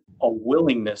seen a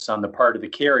willingness on the part of the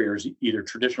carriers, either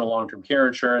traditional long-term care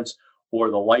insurance or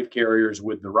the life carriers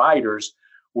with the riders,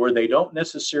 where they don't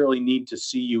necessarily need to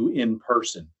see you in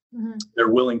person. Mm-hmm. They're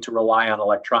willing to rely on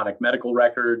electronic medical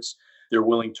records. They're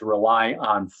willing to rely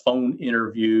on phone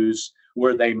interviews,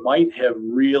 where they might have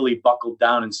really buckled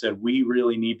down and said, we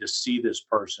really need to see this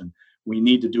person. We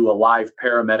need to do a live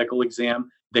paramedical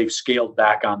exam. They've scaled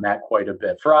back on that quite a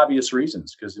bit for obvious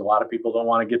reasons, because a lot of people don't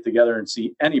want to get together and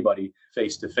see anybody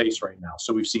face to face right now.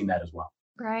 So we've seen that as well.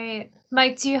 Right.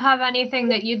 Mike, do you have anything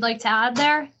that you'd like to add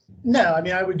there? No, I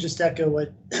mean, I would just echo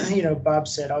what, Bob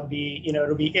said. It'll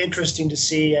be interesting to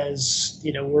see as,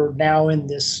 we're now in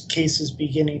this cases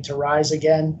beginning to rise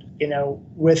again,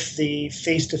 with the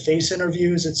face-to-face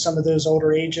interviews at some of those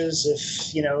older ages.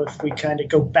 If we kind of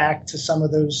go back to some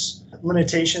of those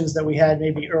limitations that we had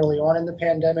maybe early on in the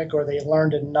pandemic, or they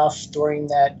learned enough during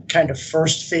that kind of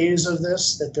first phase of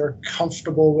this that they're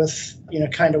comfortable with,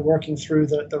 kind of working through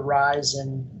the rise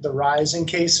in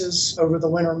cases over the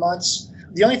winter months.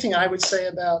 The only thing I would say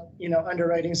about,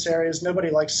 underwriting, Sarah, is nobody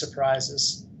likes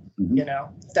surprises. Mm-hmm.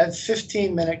 That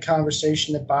 15-minute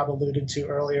conversation that Bob alluded to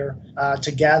earlier, to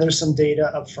gather some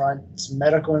data up front, some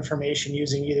medical information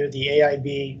using either the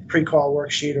AIB pre-call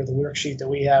worksheet or the worksheet that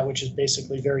we have, which is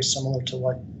basically very similar to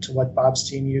what Bob's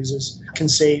team uses, can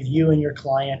save you and your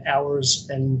client hours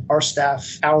and our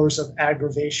staff hours of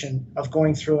aggravation of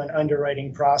going through an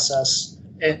underwriting process.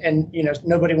 And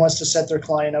nobody wants to set their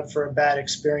client up for a bad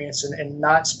experience, and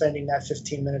not spending that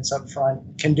 15 minutes up front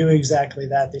can do exactly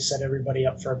that. They set everybody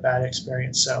up for a bad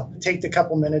experience. So take the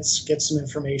couple minutes, get some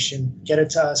information, get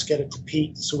it to us, get it to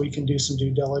Pete, so we can do some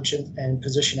due diligence and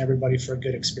position everybody for a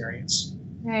good experience.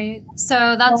 Right.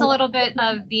 So that's a little bit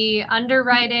of the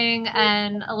underwriting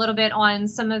and a little bit on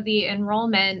some of the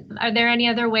enrollment. Are there any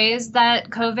other ways that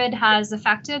COVID has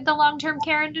affected the long-term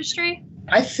care industry?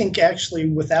 I think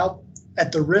actually,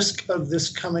 at the risk of this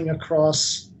coming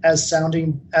across as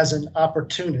sounding as an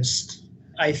opportunist,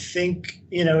 I think,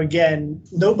 again,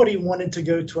 nobody wanted to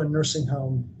go to a nursing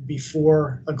home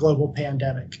before a global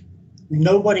pandemic.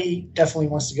 Nobody definitely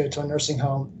wants to go to a nursing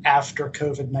home after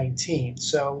COVID-19.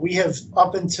 So we have,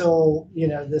 up until,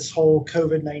 this whole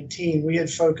COVID-19, we had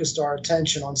focused our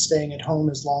attention on staying at home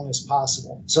as long as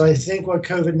possible. So I think what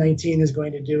COVID-19 is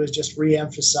going to do is just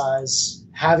reemphasize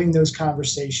having those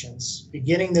conversations,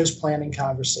 beginning those planning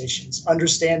conversations,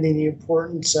 understanding the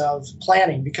importance of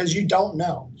planning, because you don't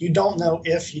know. You don't know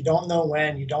if, you don't know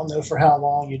when, you don't know for how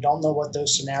long, you don't know what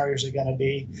those scenarios are going to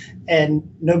be. And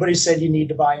nobody said you need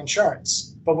to buy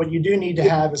insurance. But what you do need to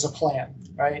have is a plan,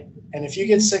 right? And if you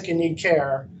get sick and need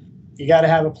care, you got to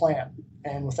have a plan.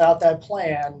 And without that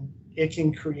plan, it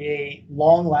can create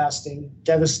long-lasting,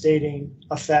 devastating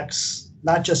effects,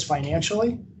 not just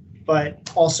financially,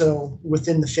 but also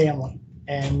within the family.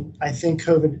 And I think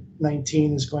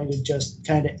COVID-19 is going to just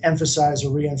kind of emphasize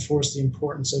or reinforce the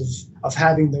importance of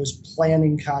having those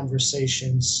planning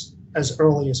conversations as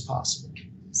early as possible.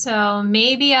 So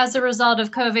maybe as a result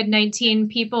of COVID-19,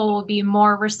 people will be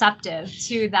more receptive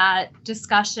to that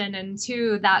discussion and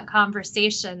to that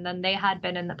conversation than they had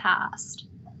been in the past.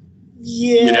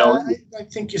 Yeah, You know, I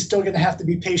think you're still going to have to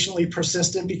be patiently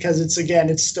persistent because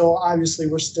it's still, obviously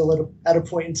we're still at a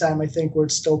point in time, I think, where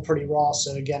it's still pretty raw.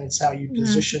 So again, it's how you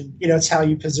position, it's how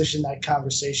you position that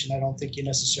conversation. I don't think you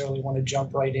necessarily want to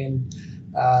jump right in,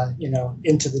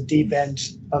 into the deep end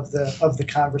of the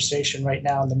conversation right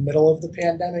now in the middle of the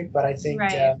pandemic. But I think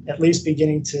at least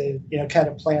beginning to, kind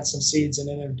of plant some seeds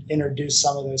and introduce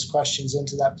some of those questions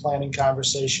into that planning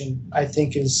conversation, I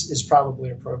think is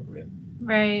probably appropriate.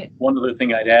 Right. One other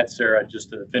thing I'd add, Sarah, just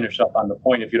to finish up on the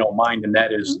point, if you don't mind, and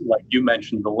that is, like you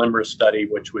mentioned, the LIMRA study,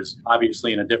 which was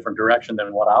obviously in a different direction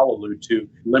than what I'll allude to.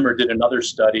 LIMRA did another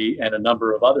study, and a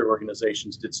number of other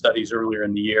organizations did studies earlier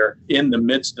in the year. In the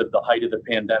midst of the height of the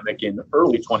pandemic in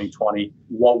early 2020,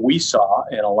 what we saw,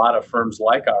 and a lot of firms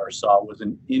like ours saw, was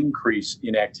an increase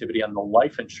in activity on the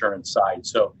life insurance side.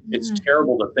 So it's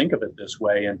terrible to think of it this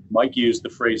way. And Mike used the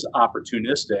phrase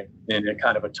opportunistic in a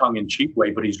kind of a tongue-in-cheek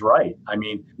way, but he's right. I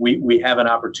mean, we have an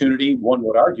opportunity. One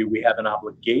would argue we have an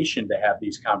obligation to have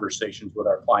these conversations with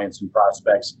our clients and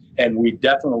prospects. And we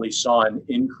definitely saw an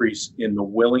increase in the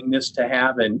willingness to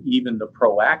have, and even the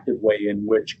proactive way in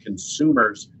which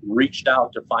consumers reached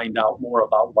out to find out more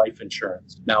about life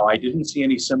insurance. Now, I didn't see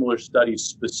any similar studies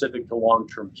specific to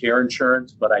long-term care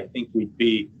insurance, but I think we'd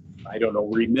be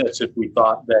remiss if we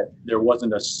thought that there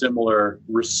wasn't a similar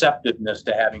receptiveness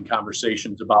to having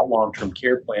conversations about long-term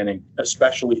care planning,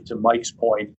 especially to Mike's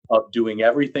point of doing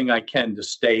everything I can to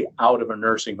stay out of a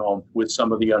nursing home with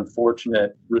some of the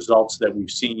unfortunate results that we've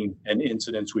seen and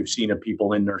incidents we've seen of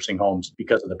people in nursing homes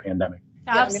because of the pandemic.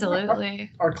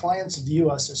 Absolutely. Our clients view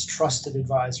us as trusted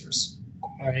advisors.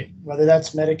 All right, whether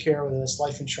that's Medicare, whether that's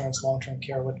life insurance, long-term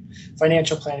care,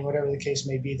 financial planning, whatever the case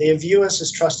may be, they view us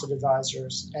as trusted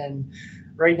advisors. And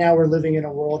right now we're living in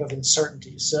a world of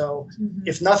uncertainty. So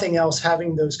if nothing else,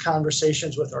 having those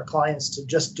conversations with our clients to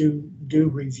just do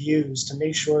reviews to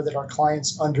make sure that our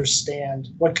clients understand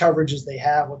what coverages they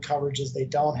have, what coverages they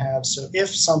don't have. So if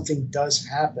something does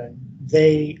happen,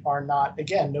 they are not,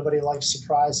 again, nobody likes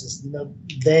surprises. No,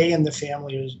 they and the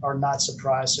family are not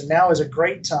surprised. So now is a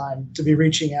great time to be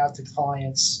reaching out to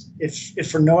clients,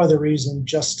 if for no other reason,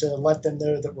 just to let them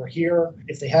know that we're here.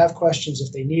 If they have questions,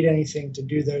 if they need anything, to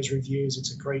do those reviews,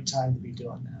 it's a great time to be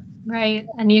doing that. Right.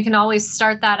 And you can always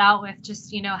start that out with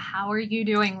just, how are you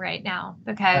doing right now?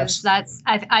 Because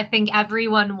I think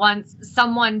everyone wants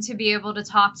someone to be able to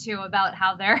talk to about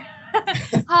how they're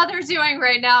doing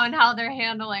right now and how they're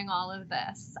handling all of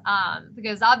this.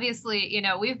 Because obviously,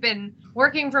 we've been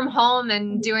working from home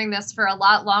and doing this for a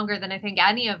lot longer than I think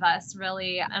any of us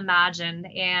really imagined.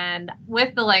 And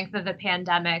with the length of the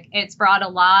pandemic, it's brought a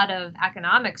lot of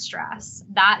economic stress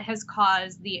that has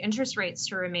caused the interest rates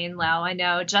to remain low. I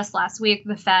know just last week,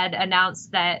 the Fed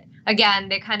announced that, again,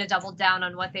 they kind of doubled down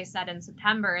on what they said in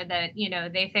September, that,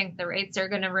 they think the rates are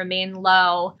going to remain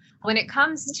low. When it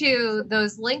comes to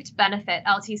those linked benefit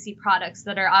LTC products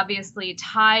that are obviously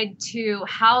tied to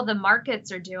how the markets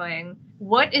are doing,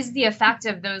 what is the effect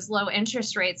of those low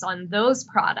interest rates on those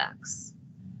products?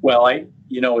 Well,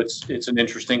 it's an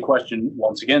interesting question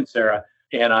once again, Sarah.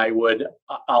 And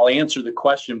I'll answer the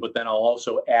question, but then I'll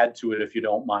also add to it if you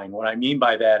don't mind. What I mean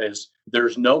by that is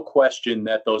there's no question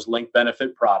that those linked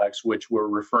benefit products, which we're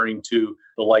referring to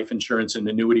the life insurance and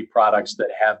annuity products that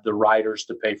have the riders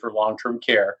to pay for long-term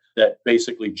care, that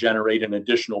basically generate an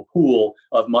additional pool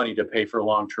of money to pay for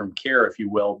long-term care, if you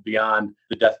will, beyond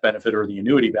the death benefit or the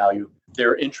annuity value,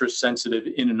 they're interest sensitive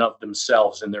in and of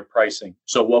themselves in their pricing.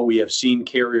 So what we have seen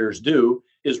carriers do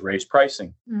is raise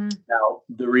pricing. Now,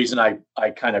 the reason I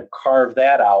kind of carve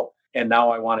that out, and now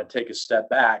I want to take a step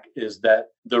back, is that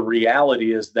the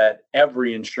reality is that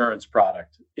every insurance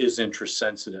product is interest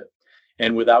sensitive.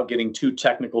 And without getting too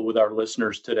technical with our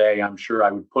listeners today, I'm sure I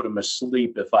would put them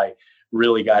asleep if I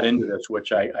really got into this,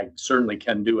 which I certainly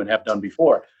can do and have done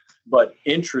before. But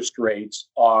interest rates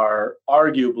are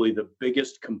arguably the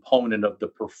biggest component of the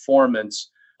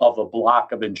performance of a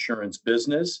block of insurance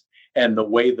business and the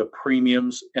way the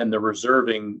premiums and the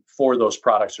reserving for those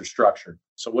products are structured.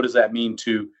 So what does that mean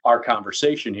to our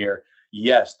conversation here?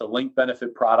 Yes, the linked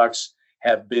benefit products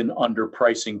have been under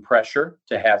pricing pressure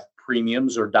to have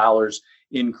premiums or dollars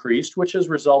increased, which has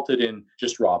resulted in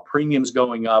just raw premiums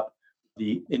going up.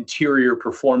 The interior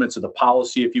performance of the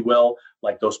policy, if you will,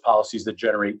 like those policies that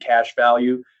generate cash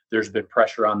value, there's been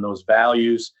pressure on those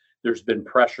values. There's been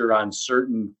pressure on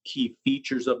certain key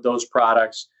features of those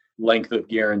products, length of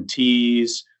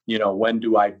guarantees, when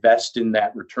do I vest in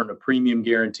that return of premium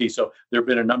guarantee? So there have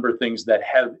been a number of things that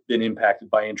have been impacted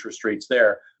by interest rates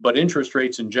there. But interest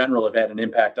rates in general have had an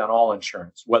impact on all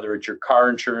insurance, whether it's your car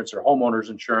insurance or homeowners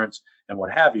insurance and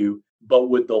what have you. But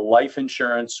with the life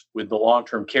insurance, with the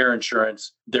long-term care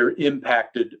insurance, they're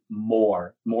impacted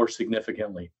more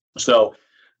significantly. So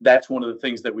that's one of the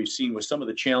things that we've seen with some of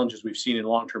the challenges we've seen in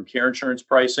long-term care insurance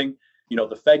pricing.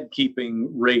 The Fed keeping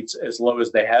rates as low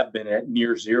as they have been at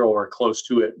near zero or close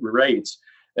to it rates.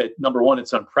 Number one,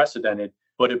 it's unprecedented,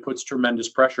 but it puts tremendous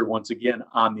pressure once again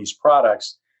on these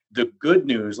products. The good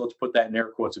news, let's put that in air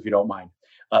quotes if you don't mind.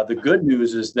 The good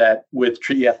news is that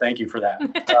thank you for that.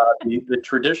 The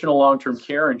traditional long-term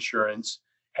care insurance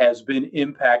has been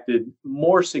impacted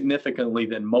more significantly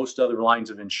than most other lines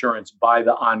of insurance by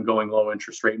the ongoing low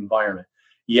interest rate environment.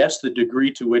 Yes, the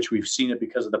degree to which we've seen it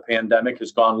because of the pandemic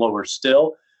has gone lower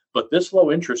still, but this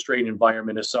low interest rate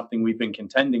environment is something we've been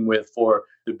contending with for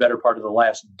the better part of the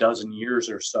last dozen years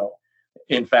or so.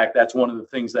 In fact, that's one of the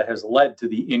things that has led to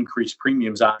the increased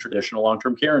premiums on traditional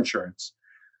long-term care insurance.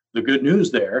 The good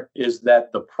news there is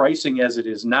that the pricing as it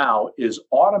is now is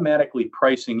automatically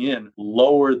pricing in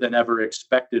lower than ever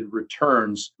expected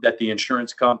returns that the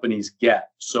insurance companies get.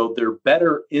 So they're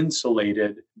better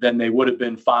insulated than they would have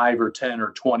been 5 or 10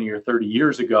 or 20 or 30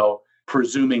 years ago,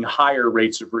 presuming higher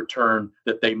rates of return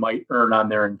that they might earn on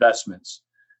their investments.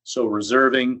 So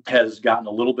reserving has gotten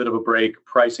a little bit of a break.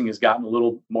 Pricing has gotten a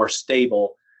little more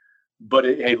stable. But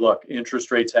hey, look, interest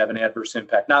rates have an adverse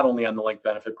impact, not only on the linked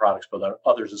benefit products, but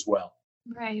others as well.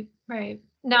 Right.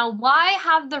 Now, why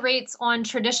have the rates on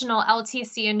traditional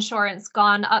LTC insurance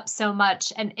gone up so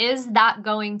much? And is that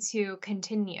going to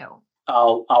continue?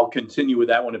 I'll continue with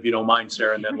that one if you don't mind,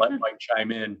 Sarah, and then let Mike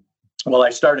chime in. Well,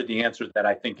 I started to answer that,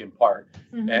 I think, in part.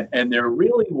 Mm-hmm. And there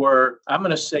really were, I'm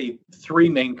going to say, three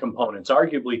main components,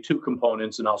 arguably two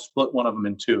components, and I'll split one of them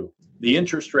in two. The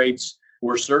interest rates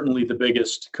were certainly the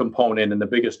biggest component and the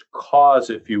biggest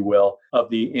cause, if you will, of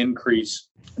the increase,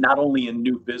 not only in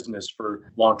new business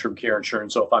for long-term care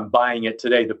insurance. So if I'm buying it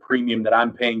today, the premium that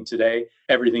I'm paying today,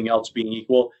 everything else being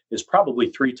equal, is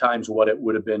probably 3 times what it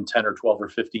would have been 10 or 12 or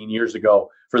 15 years ago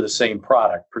for the same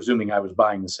product, presuming I was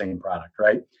buying the same product,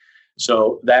 right?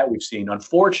 So that we've seen.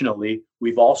 Unfortunately,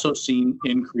 we've also seen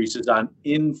increases on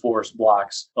in-force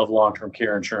blocks of long-term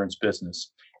care insurance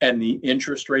business. And the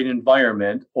interest rate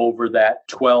environment over that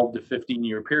 12 to 15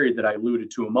 year period that I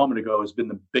alluded to a moment ago has been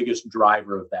the biggest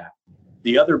driver of that.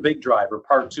 The other big driver,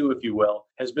 part two, if you will,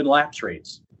 has been lapse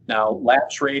rates. Now,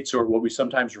 lapse rates, or what we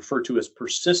sometimes refer to as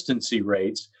persistency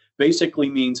rates, basically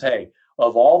means, hey,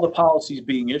 of all the policies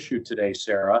being issued today,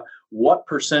 Sarah, what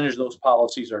percentage of those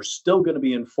policies are still going to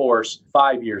be in force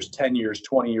 5 years, 10 years,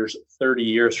 20 years, 30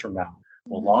 years from now?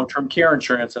 Well, long-term care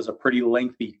insurance has a pretty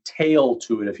lengthy tail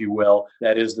to it, if you will.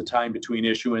 That is the time between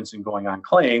issuance and going on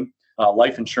claim.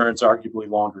 Life insurance, arguably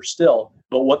longer still.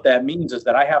 But what that means is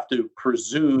that I have to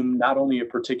presume not only a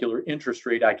particular interest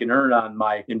rate I can earn on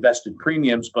my invested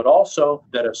premiums, but also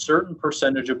that a certain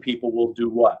percentage of people will do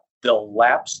what? They'll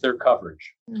lapse their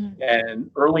coverage. Mm-hmm.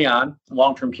 And early on,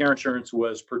 long-term care insurance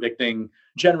was predicting,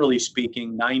 generally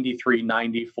speaking, 93,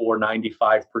 94,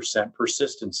 95%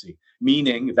 persistency,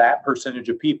 meaning that percentage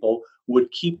of people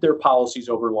would keep their policies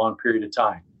over a long period of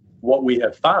time. What we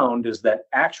have found is that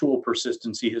actual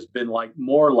persistency has been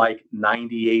more like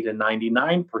 98 and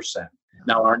 99%.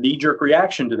 Now, our knee-jerk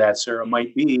reaction to that, Sarah,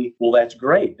 might be, well, that's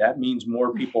great. That means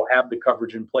more people have the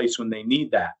coverage in place when they need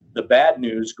that. The bad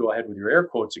news, go ahead with your air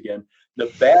quotes again,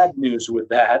 the bad news with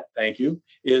that, thank you,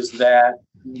 is that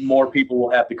more people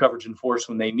will have the coverage in force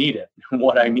when they need it.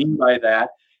 What I mean by that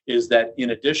is that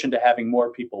in addition to having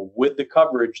more people with the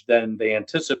coverage than they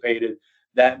anticipated,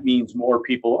 that means more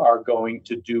people are going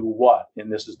to do what?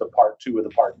 And this is the part two of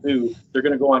the part two, they're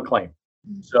going to go on claim.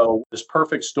 So this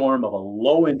perfect storm of a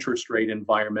low interest rate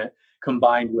environment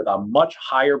combined with a much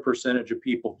higher percentage of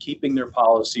people keeping their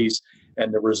policies,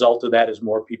 and the result of that is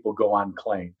more people go on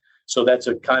claim. So that's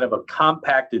a kind of a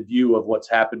compacted view of what's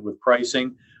happened with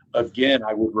pricing. Again,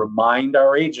 I would remind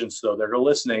our agents, though, that are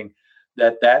listening,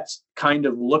 that that's kind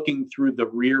of looking through the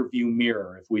rear view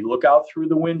mirror. If we look out through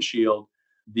the windshield,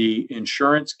 the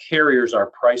insurance carriers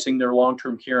are pricing their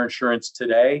long-term care insurance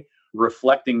today,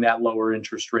 reflecting that lower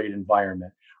interest rate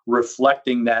environment,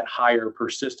 reflecting that higher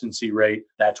persistency rate.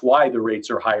 That's why the rates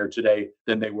are higher today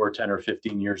than they were 10 or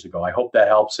 15 years ago. I hope that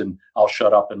helps, and I'll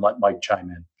shut up and let Mike chime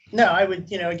in. No, I would,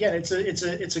 again, it's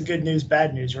a good news,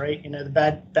 bad news, right?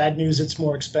 The bad news, it's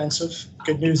more expensive.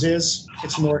 Good news is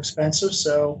it's more expensive.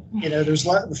 So, there's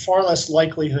far less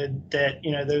likelihood that,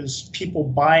 those people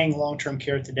buying long-term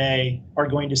care today are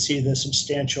going to see the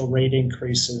substantial rate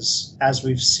increases as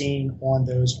we've seen on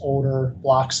those older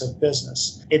blocks of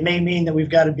business. It may mean that we've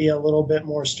got to be a little bit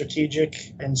more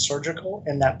strategic and surgical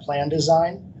in that plan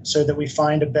design so that we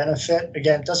find a benefit.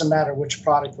 Again, it doesn't matter which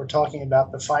product we're talking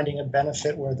about, but finding a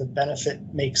benefit where the benefit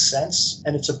makes sense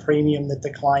and it's a premium that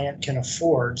the client can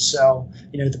afford. So,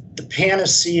 the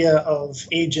panacea of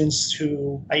agents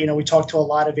who, we talk to a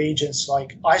lot of agents,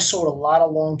 like I sold a lot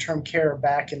of long-term care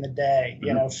back in the day,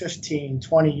 15,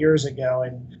 20 years ago,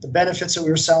 and the benefits that we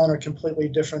were selling are completely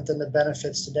different than the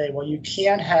benefits today. Well, you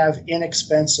can't have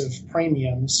inexpensive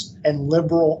premiums and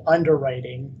liberal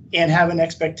underwriting and have an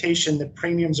expectation that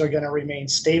premiums are going to remain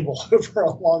stable over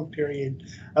a long period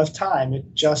of time.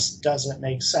 It just doesn't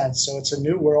make sense. So it's a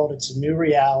new world, it's a new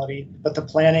reality, but the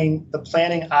planning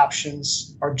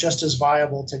options are just as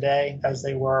viable today as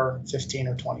they were 15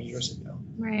 or 20 years ago.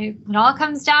 Right. It all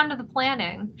comes down to the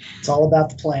planning. It's all about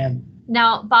the plan.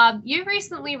 Now, Bob, you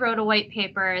recently wrote a white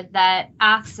paper that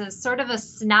acts as sort of a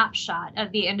snapshot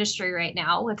of the industry right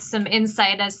now, with some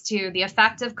insight as to the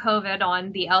effect of COVID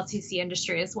on the LTC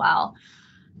industry as well.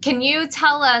 Can you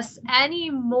tell us any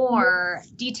more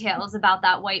details about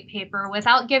that white paper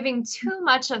without giving too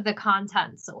much of the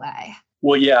contents away?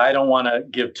 Well, yeah, I don't want to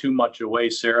give too much away,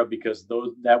 Sarah, because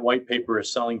that white paper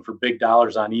is selling for big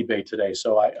dollars on eBay today.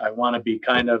 So I want to be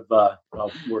kind of,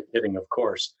 we're kidding, of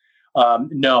course.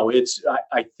 No,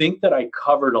 I think that I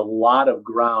covered a lot of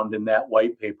ground in that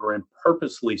white paper, and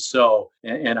purposely so.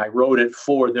 And I wrote it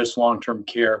for this Long-Term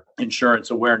Care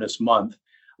Insurance Awareness Month.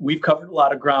 We've covered a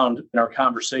lot of ground in our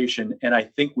conversation, and I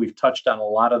think we've touched on a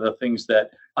lot of the things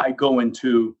that I go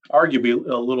into arguably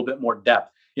a little bit more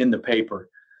depth in the paper.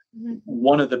 Mm-hmm.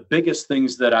 One of the biggest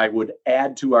things that I would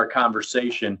add to our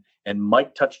conversation, and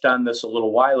Mike touched on this a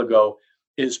little while ago,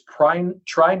 is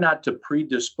try not to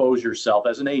predispose yourself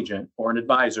as an agent or an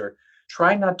advisor.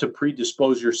 Try not to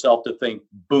predispose yourself to think,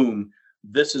 boom,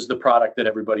 this is the product that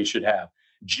everybody should have.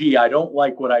 Gee, I don't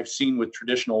like what I've seen with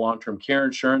traditional long-term care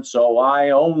insurance, so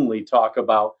I only talk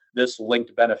about this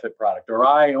linked benefit product, or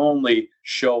I only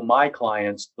show my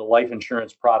clients the life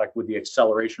insurance product with the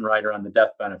acceleration rider on the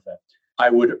death benefit. I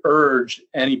would urge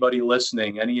anybody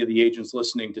listening, any of the agents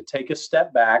listening, to take a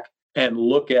step back and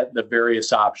look at the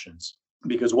various options.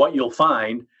 Because what you'll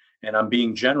find, and I'm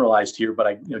being generalized here, but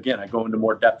I go into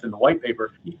more depth in the white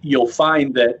paper, you'll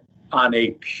find that on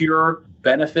a pure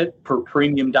benefit per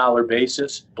premium dollar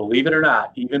basis, believe it or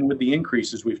not, even with the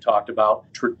increases we've talked about,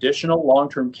 traditional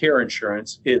long-term care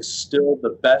insurance is still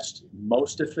the best,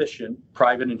 most efficient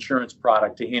private insurance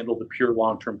product to handle the pure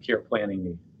long-term care planning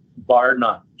need, bar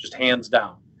none, just hands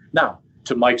down. Now,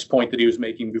 to Mike's point that he was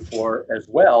making before as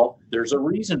well, there's a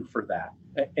reason for that.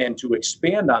 And to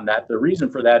expand on that, the reason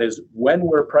for that is when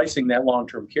we're pricing that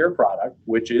long-term care product,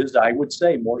 which is, I would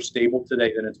say, more stable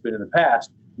today than it's been in the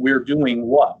past, we're doing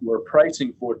what? We're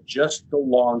pricing for just the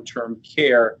long-term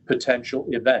care potential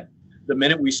event. The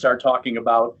minute we start talking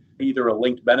about either a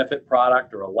linked benefit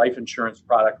product or a life insurance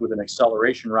product with an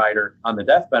acceleration rider on the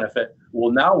death benefit,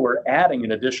 well, now we're adding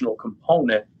an additional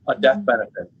component, a death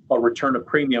benefit, a return of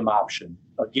premium option,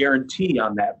 a guarantee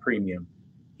on that premium.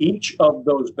 Each of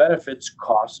those benefits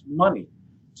costs money.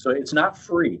 So it's not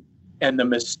free. And the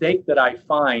mistake that I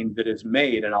find that is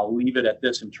made, and I'll leave it at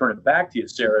this and turn it back to you,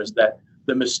 Sarah, is that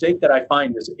the mistake that I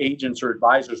find is agents or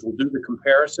advisors will do the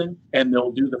comparison and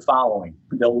they'll do the following.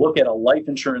 They'll look at a life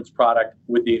insurance product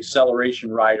with the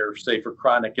acceleration rider, say for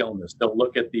chronic illness. They'll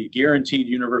look at the guaranteed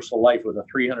universal life with a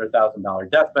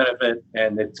 $300,000 death benefit,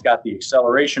 and it's got the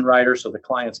acceleration rider. So the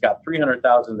client's got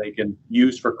 $300,000 they can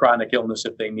use for chronic illness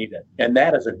if they need it. And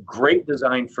that is a great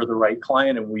design for the right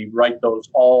client. And we write those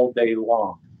all day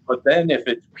long. But then if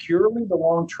it's purely the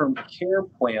long-term care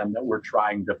plan that we're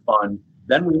trying to fund,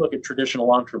 then we look at traditional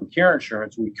long-term care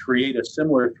insurance. We create a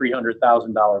similar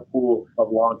 $300,000 pool of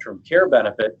long-term care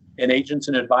benefit. And agents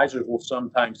and advisors will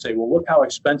sometimes say, well, look how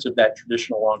expensive that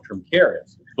traditional long-term care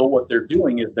is. But what they're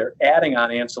doing is they're adding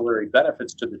on ancillary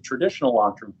benefits to the traditional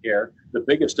long-term care, the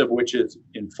biggest of which is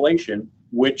inflation,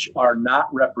 which are not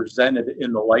represented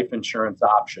in the life insurance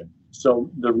option.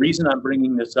 So the reason I'm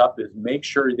bringing this up is make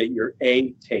sure that you're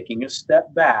taking a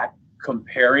step back,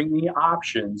 comparing the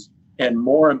options, and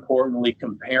more importantly,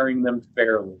 comparing them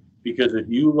fairly. Because if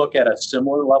you look at a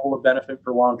similar level of benefit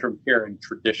for long-term care in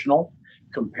traditional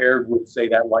compared with, say,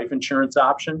 that life insurance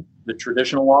option, the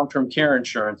traditional long-term care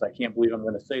insurance, I can't believe I'm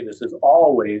going to say this, is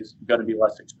always going to be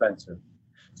less expensive.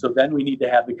 So then we need to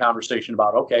have the conversation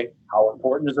about, okay, how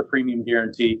important is a premium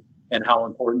guarantee and how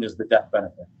important is the death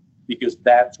benefit? Because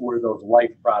that's where those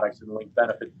life products and linked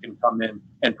benefits can come in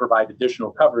and provide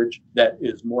additional coverage that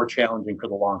is more challenging for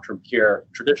the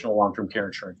traditional long-term care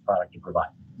insurance product to provide.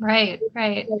 Right.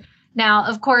 Now,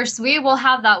 of course, we will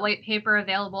have that white paper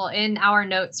available in our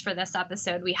notes for this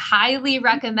episode. We highly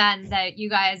recommend that you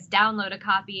guys download a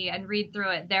copy and read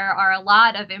through it. There are a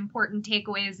lot of important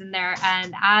takeaways in there.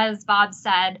 And as Bob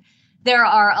said, there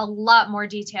are a lot more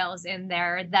details in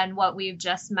there than what we've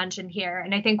just mentioned here.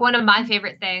 And I think one of my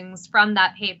favorite things from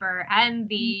that paper and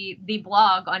the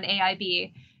blog on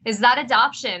AIB is that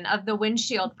adoption of the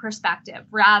windshield perspective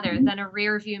rather than a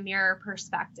rear view mirror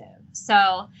perspective.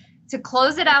 So to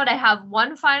close it out, I have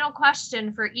one final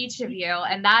question for each of you,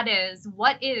 and that is,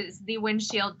 what is the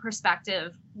windshield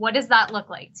perspective? What does that look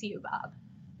like to you, Bob?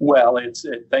 Well,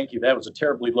 thank you. That was a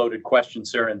terribly loaded question,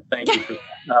 Sarah, and thank you for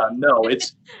that. No,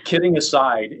 it's kidding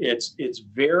aside. It's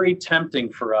very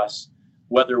tempting for us,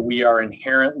 whether we are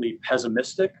inherently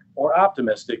pessimistic or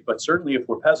optimistic, but certainly if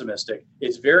we're pessimistic,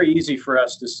 it's very easy for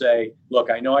us to say, look,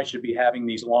 I know I should be having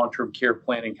these long-term care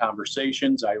planning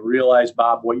conversations. I realize,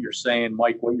 Bob, what you're saying,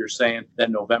 Mike, what you're saying, that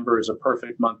November is a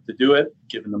perfect month to do it,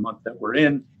 given the month that we're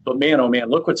in. But man, oh man,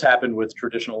 look what's happened with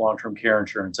traditional long-term care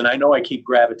insurance. And I know I keep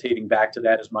gravitating back to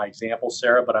that as my example,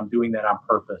 Sarah, but I'm doing that on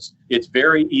purpose. It's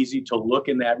very easy to look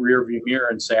in that rearview mirror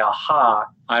and say, aha,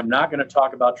 I'm not going to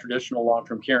talk about traditional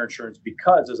long-term care insurance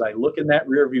because as I look in that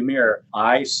rearview mirror,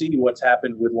 I see what's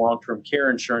happened with long-term care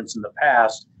insurance in the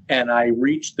past. And I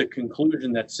reach the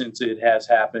conclusion that since it has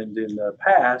happened in the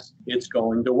past, it's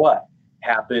going to what?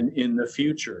 Happen in the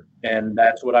future. And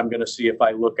that's what I'm going to see if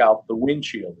I look out the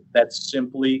windshield. That's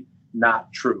simply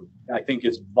not true. I think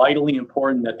it's vitally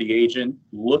important that the agent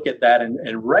look at that and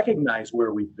recognize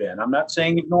where we've been. I'm not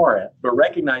saying ignore it, but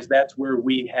recognize that's where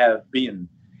we have been.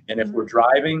 And if we're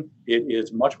driving, it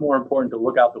is much more important to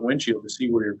look out the windshield to see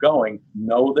where you're going.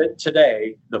 Know that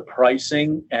today, the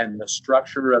pricing and the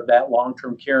structure of that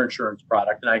long-term care insurance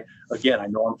product, and I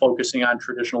know I'm focusing on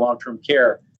traditional long-term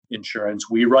care insurance.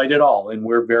 We write it all, and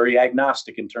we're very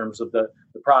agnostic in terms of the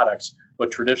products.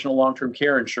 But traditional long-term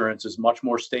care insurance is much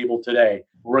more stable today.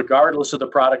 Regardless of the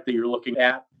product that you're looking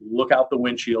at, look out the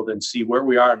windshield and see where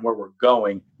we are and where we're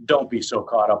going. Don't be so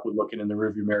caught up with looking in the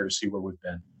rearview mirror to see where we've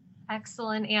been.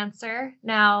 Excellent answer.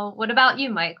 Now, what about you,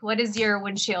 Mike? What is your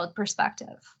windshield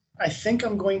perspective? I think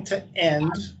I'm going to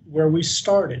end where we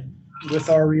started with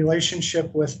our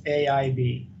relationship with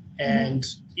AIB. And,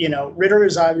 Ritter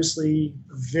is obviously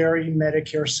very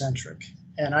Medicare centric.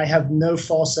 And I have no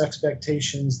false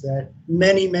expectations that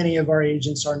many of our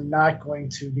agents are not going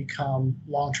to become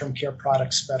long-term care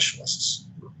product specialists.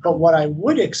 But what I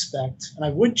would expect, and I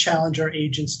would challenge our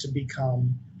agents to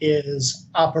become, is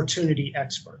opportunity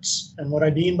experts. And what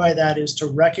I mean by that is to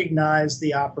recognize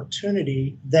the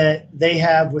opportunity that they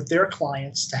have with their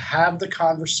clients to have the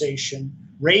conversation,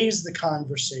 raise the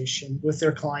conversation with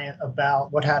their client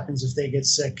about what happens if they get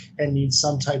sick and need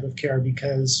some type of care,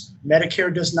 because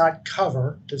Medicare does not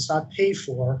pay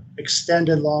for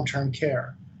extended long-term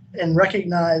care. And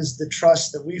recognize the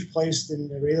trust that we've placed in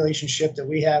the relationship that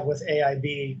we have with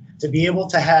AIB to be able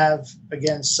to have,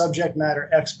 again, subject matter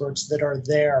experts that are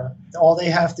there. All they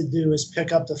have to do is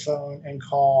pick up the phone and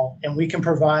call, and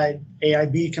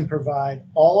AIB can provide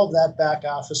all of that back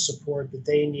office support that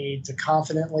they need to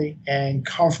confidently and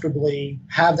comfortably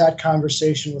have that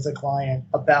conversation with a client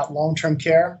about long-term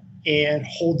care and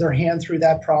hold their hand through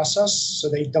that process so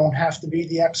they don't have to be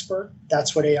the expert.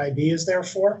 That's what AIB is there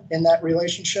for in that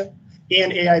relationship.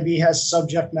 And AIB has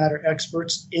subject matter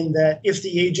experts in that if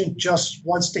the agent just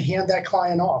wants to hand that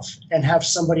client off and have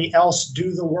somebody else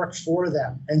do the work for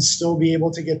them and still be able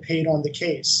to get paid on the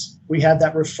case, we have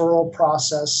that referral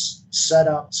process set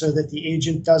up so that the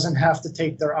agent doesn't have to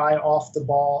take their eye off the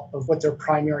ball of what their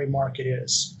primary market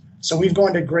is. So we've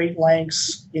gone to great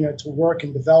lengths, to work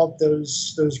and develop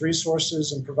those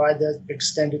resources and provide that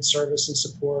extended service and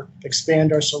support,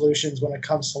 expand our solutions when it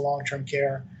comes to long-term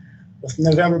care. With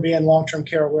November being Long-Term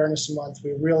Care Awareness Month,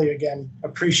 we really, again,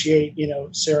 appreciate,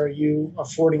 Sarah, you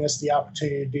affording us the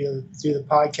opportunity to do the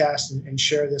podcast and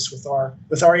share this with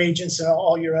our agents and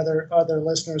all your other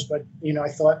listeners. But, I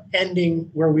thought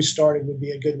ending where we started would be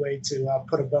a good way to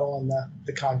put a bow on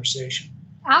the conversation.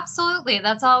 Absolutely.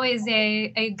 That's always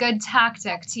a good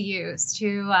tactic to use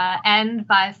to end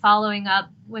by following up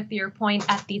with your point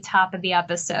at the top of the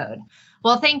episode.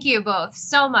 Well, thank you both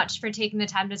so much for taking the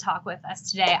time to talk with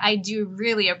us today. I do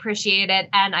really appreciate it,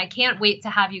 and I can't wait to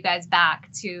have you guys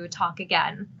back to talk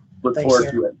again. Look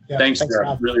forward to it. Yeah, thanks,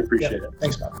 Sarah. Really appreciate it.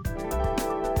 Thanks, Bob.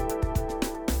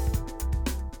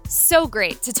 So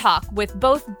great to talk with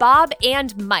both Bob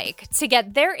and Mike to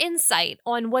get their insight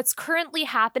on what's currently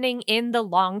happening in the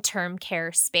long-term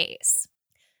care space.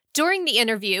 During the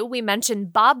interview, we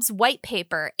mentioned Bob's white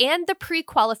paper and the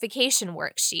pre-qualification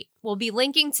worksheet. We'll be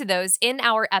linking to those in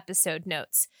our episode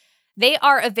notes. They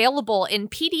are available in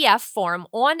PDF form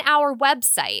on our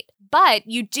website, but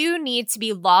you do need to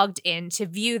be logged in to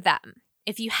view them.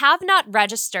 If you have not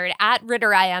registered at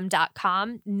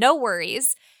ritterim.com, no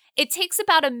worries. It takes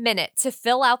about a minute to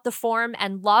fill out the form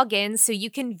and log in so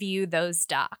you can view those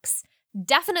docs.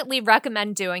 Definitely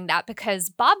recommend doing that because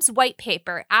Bob's white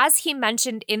paper, as he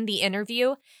mentioned in the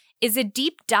interview, is a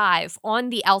deep dive on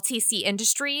the LTC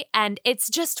industry, and it's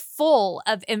just full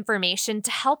of information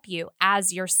to help you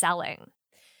as you're selling.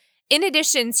 In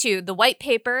addition to the white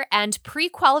paper and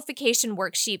pre-qualification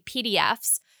worksheet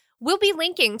PDFs, we'll be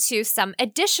linking to some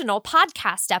additional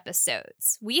podcast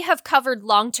episodes. We have covered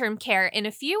long-term care in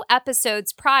a few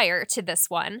episodes prior to this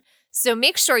one, so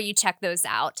make sure you check those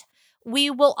out. We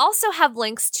will also have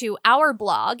links to our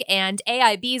blog and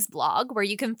AIB's blog where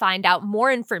you can find out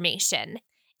more information.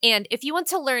 And if you want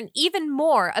to learn even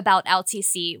more about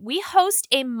LTC, we host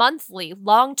a monthly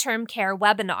long-term care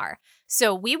webinar.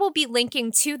 So we will be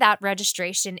linking to that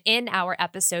registration in our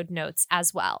episode notes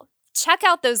as well. Check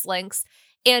out those links.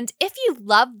 And if you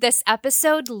loved this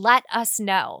episode, let us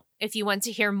know. If you want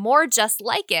to hear more just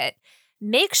like it,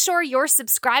 make sure you're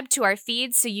subscribed to our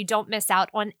feed so you don't miss out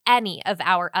on any of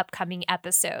our upcoming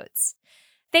episodes.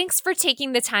 Thanks for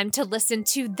taking the time to listen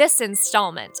to this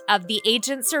installment of the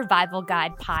Agent Survival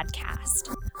Guide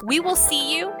podcast. We will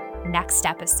see you next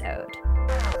episode.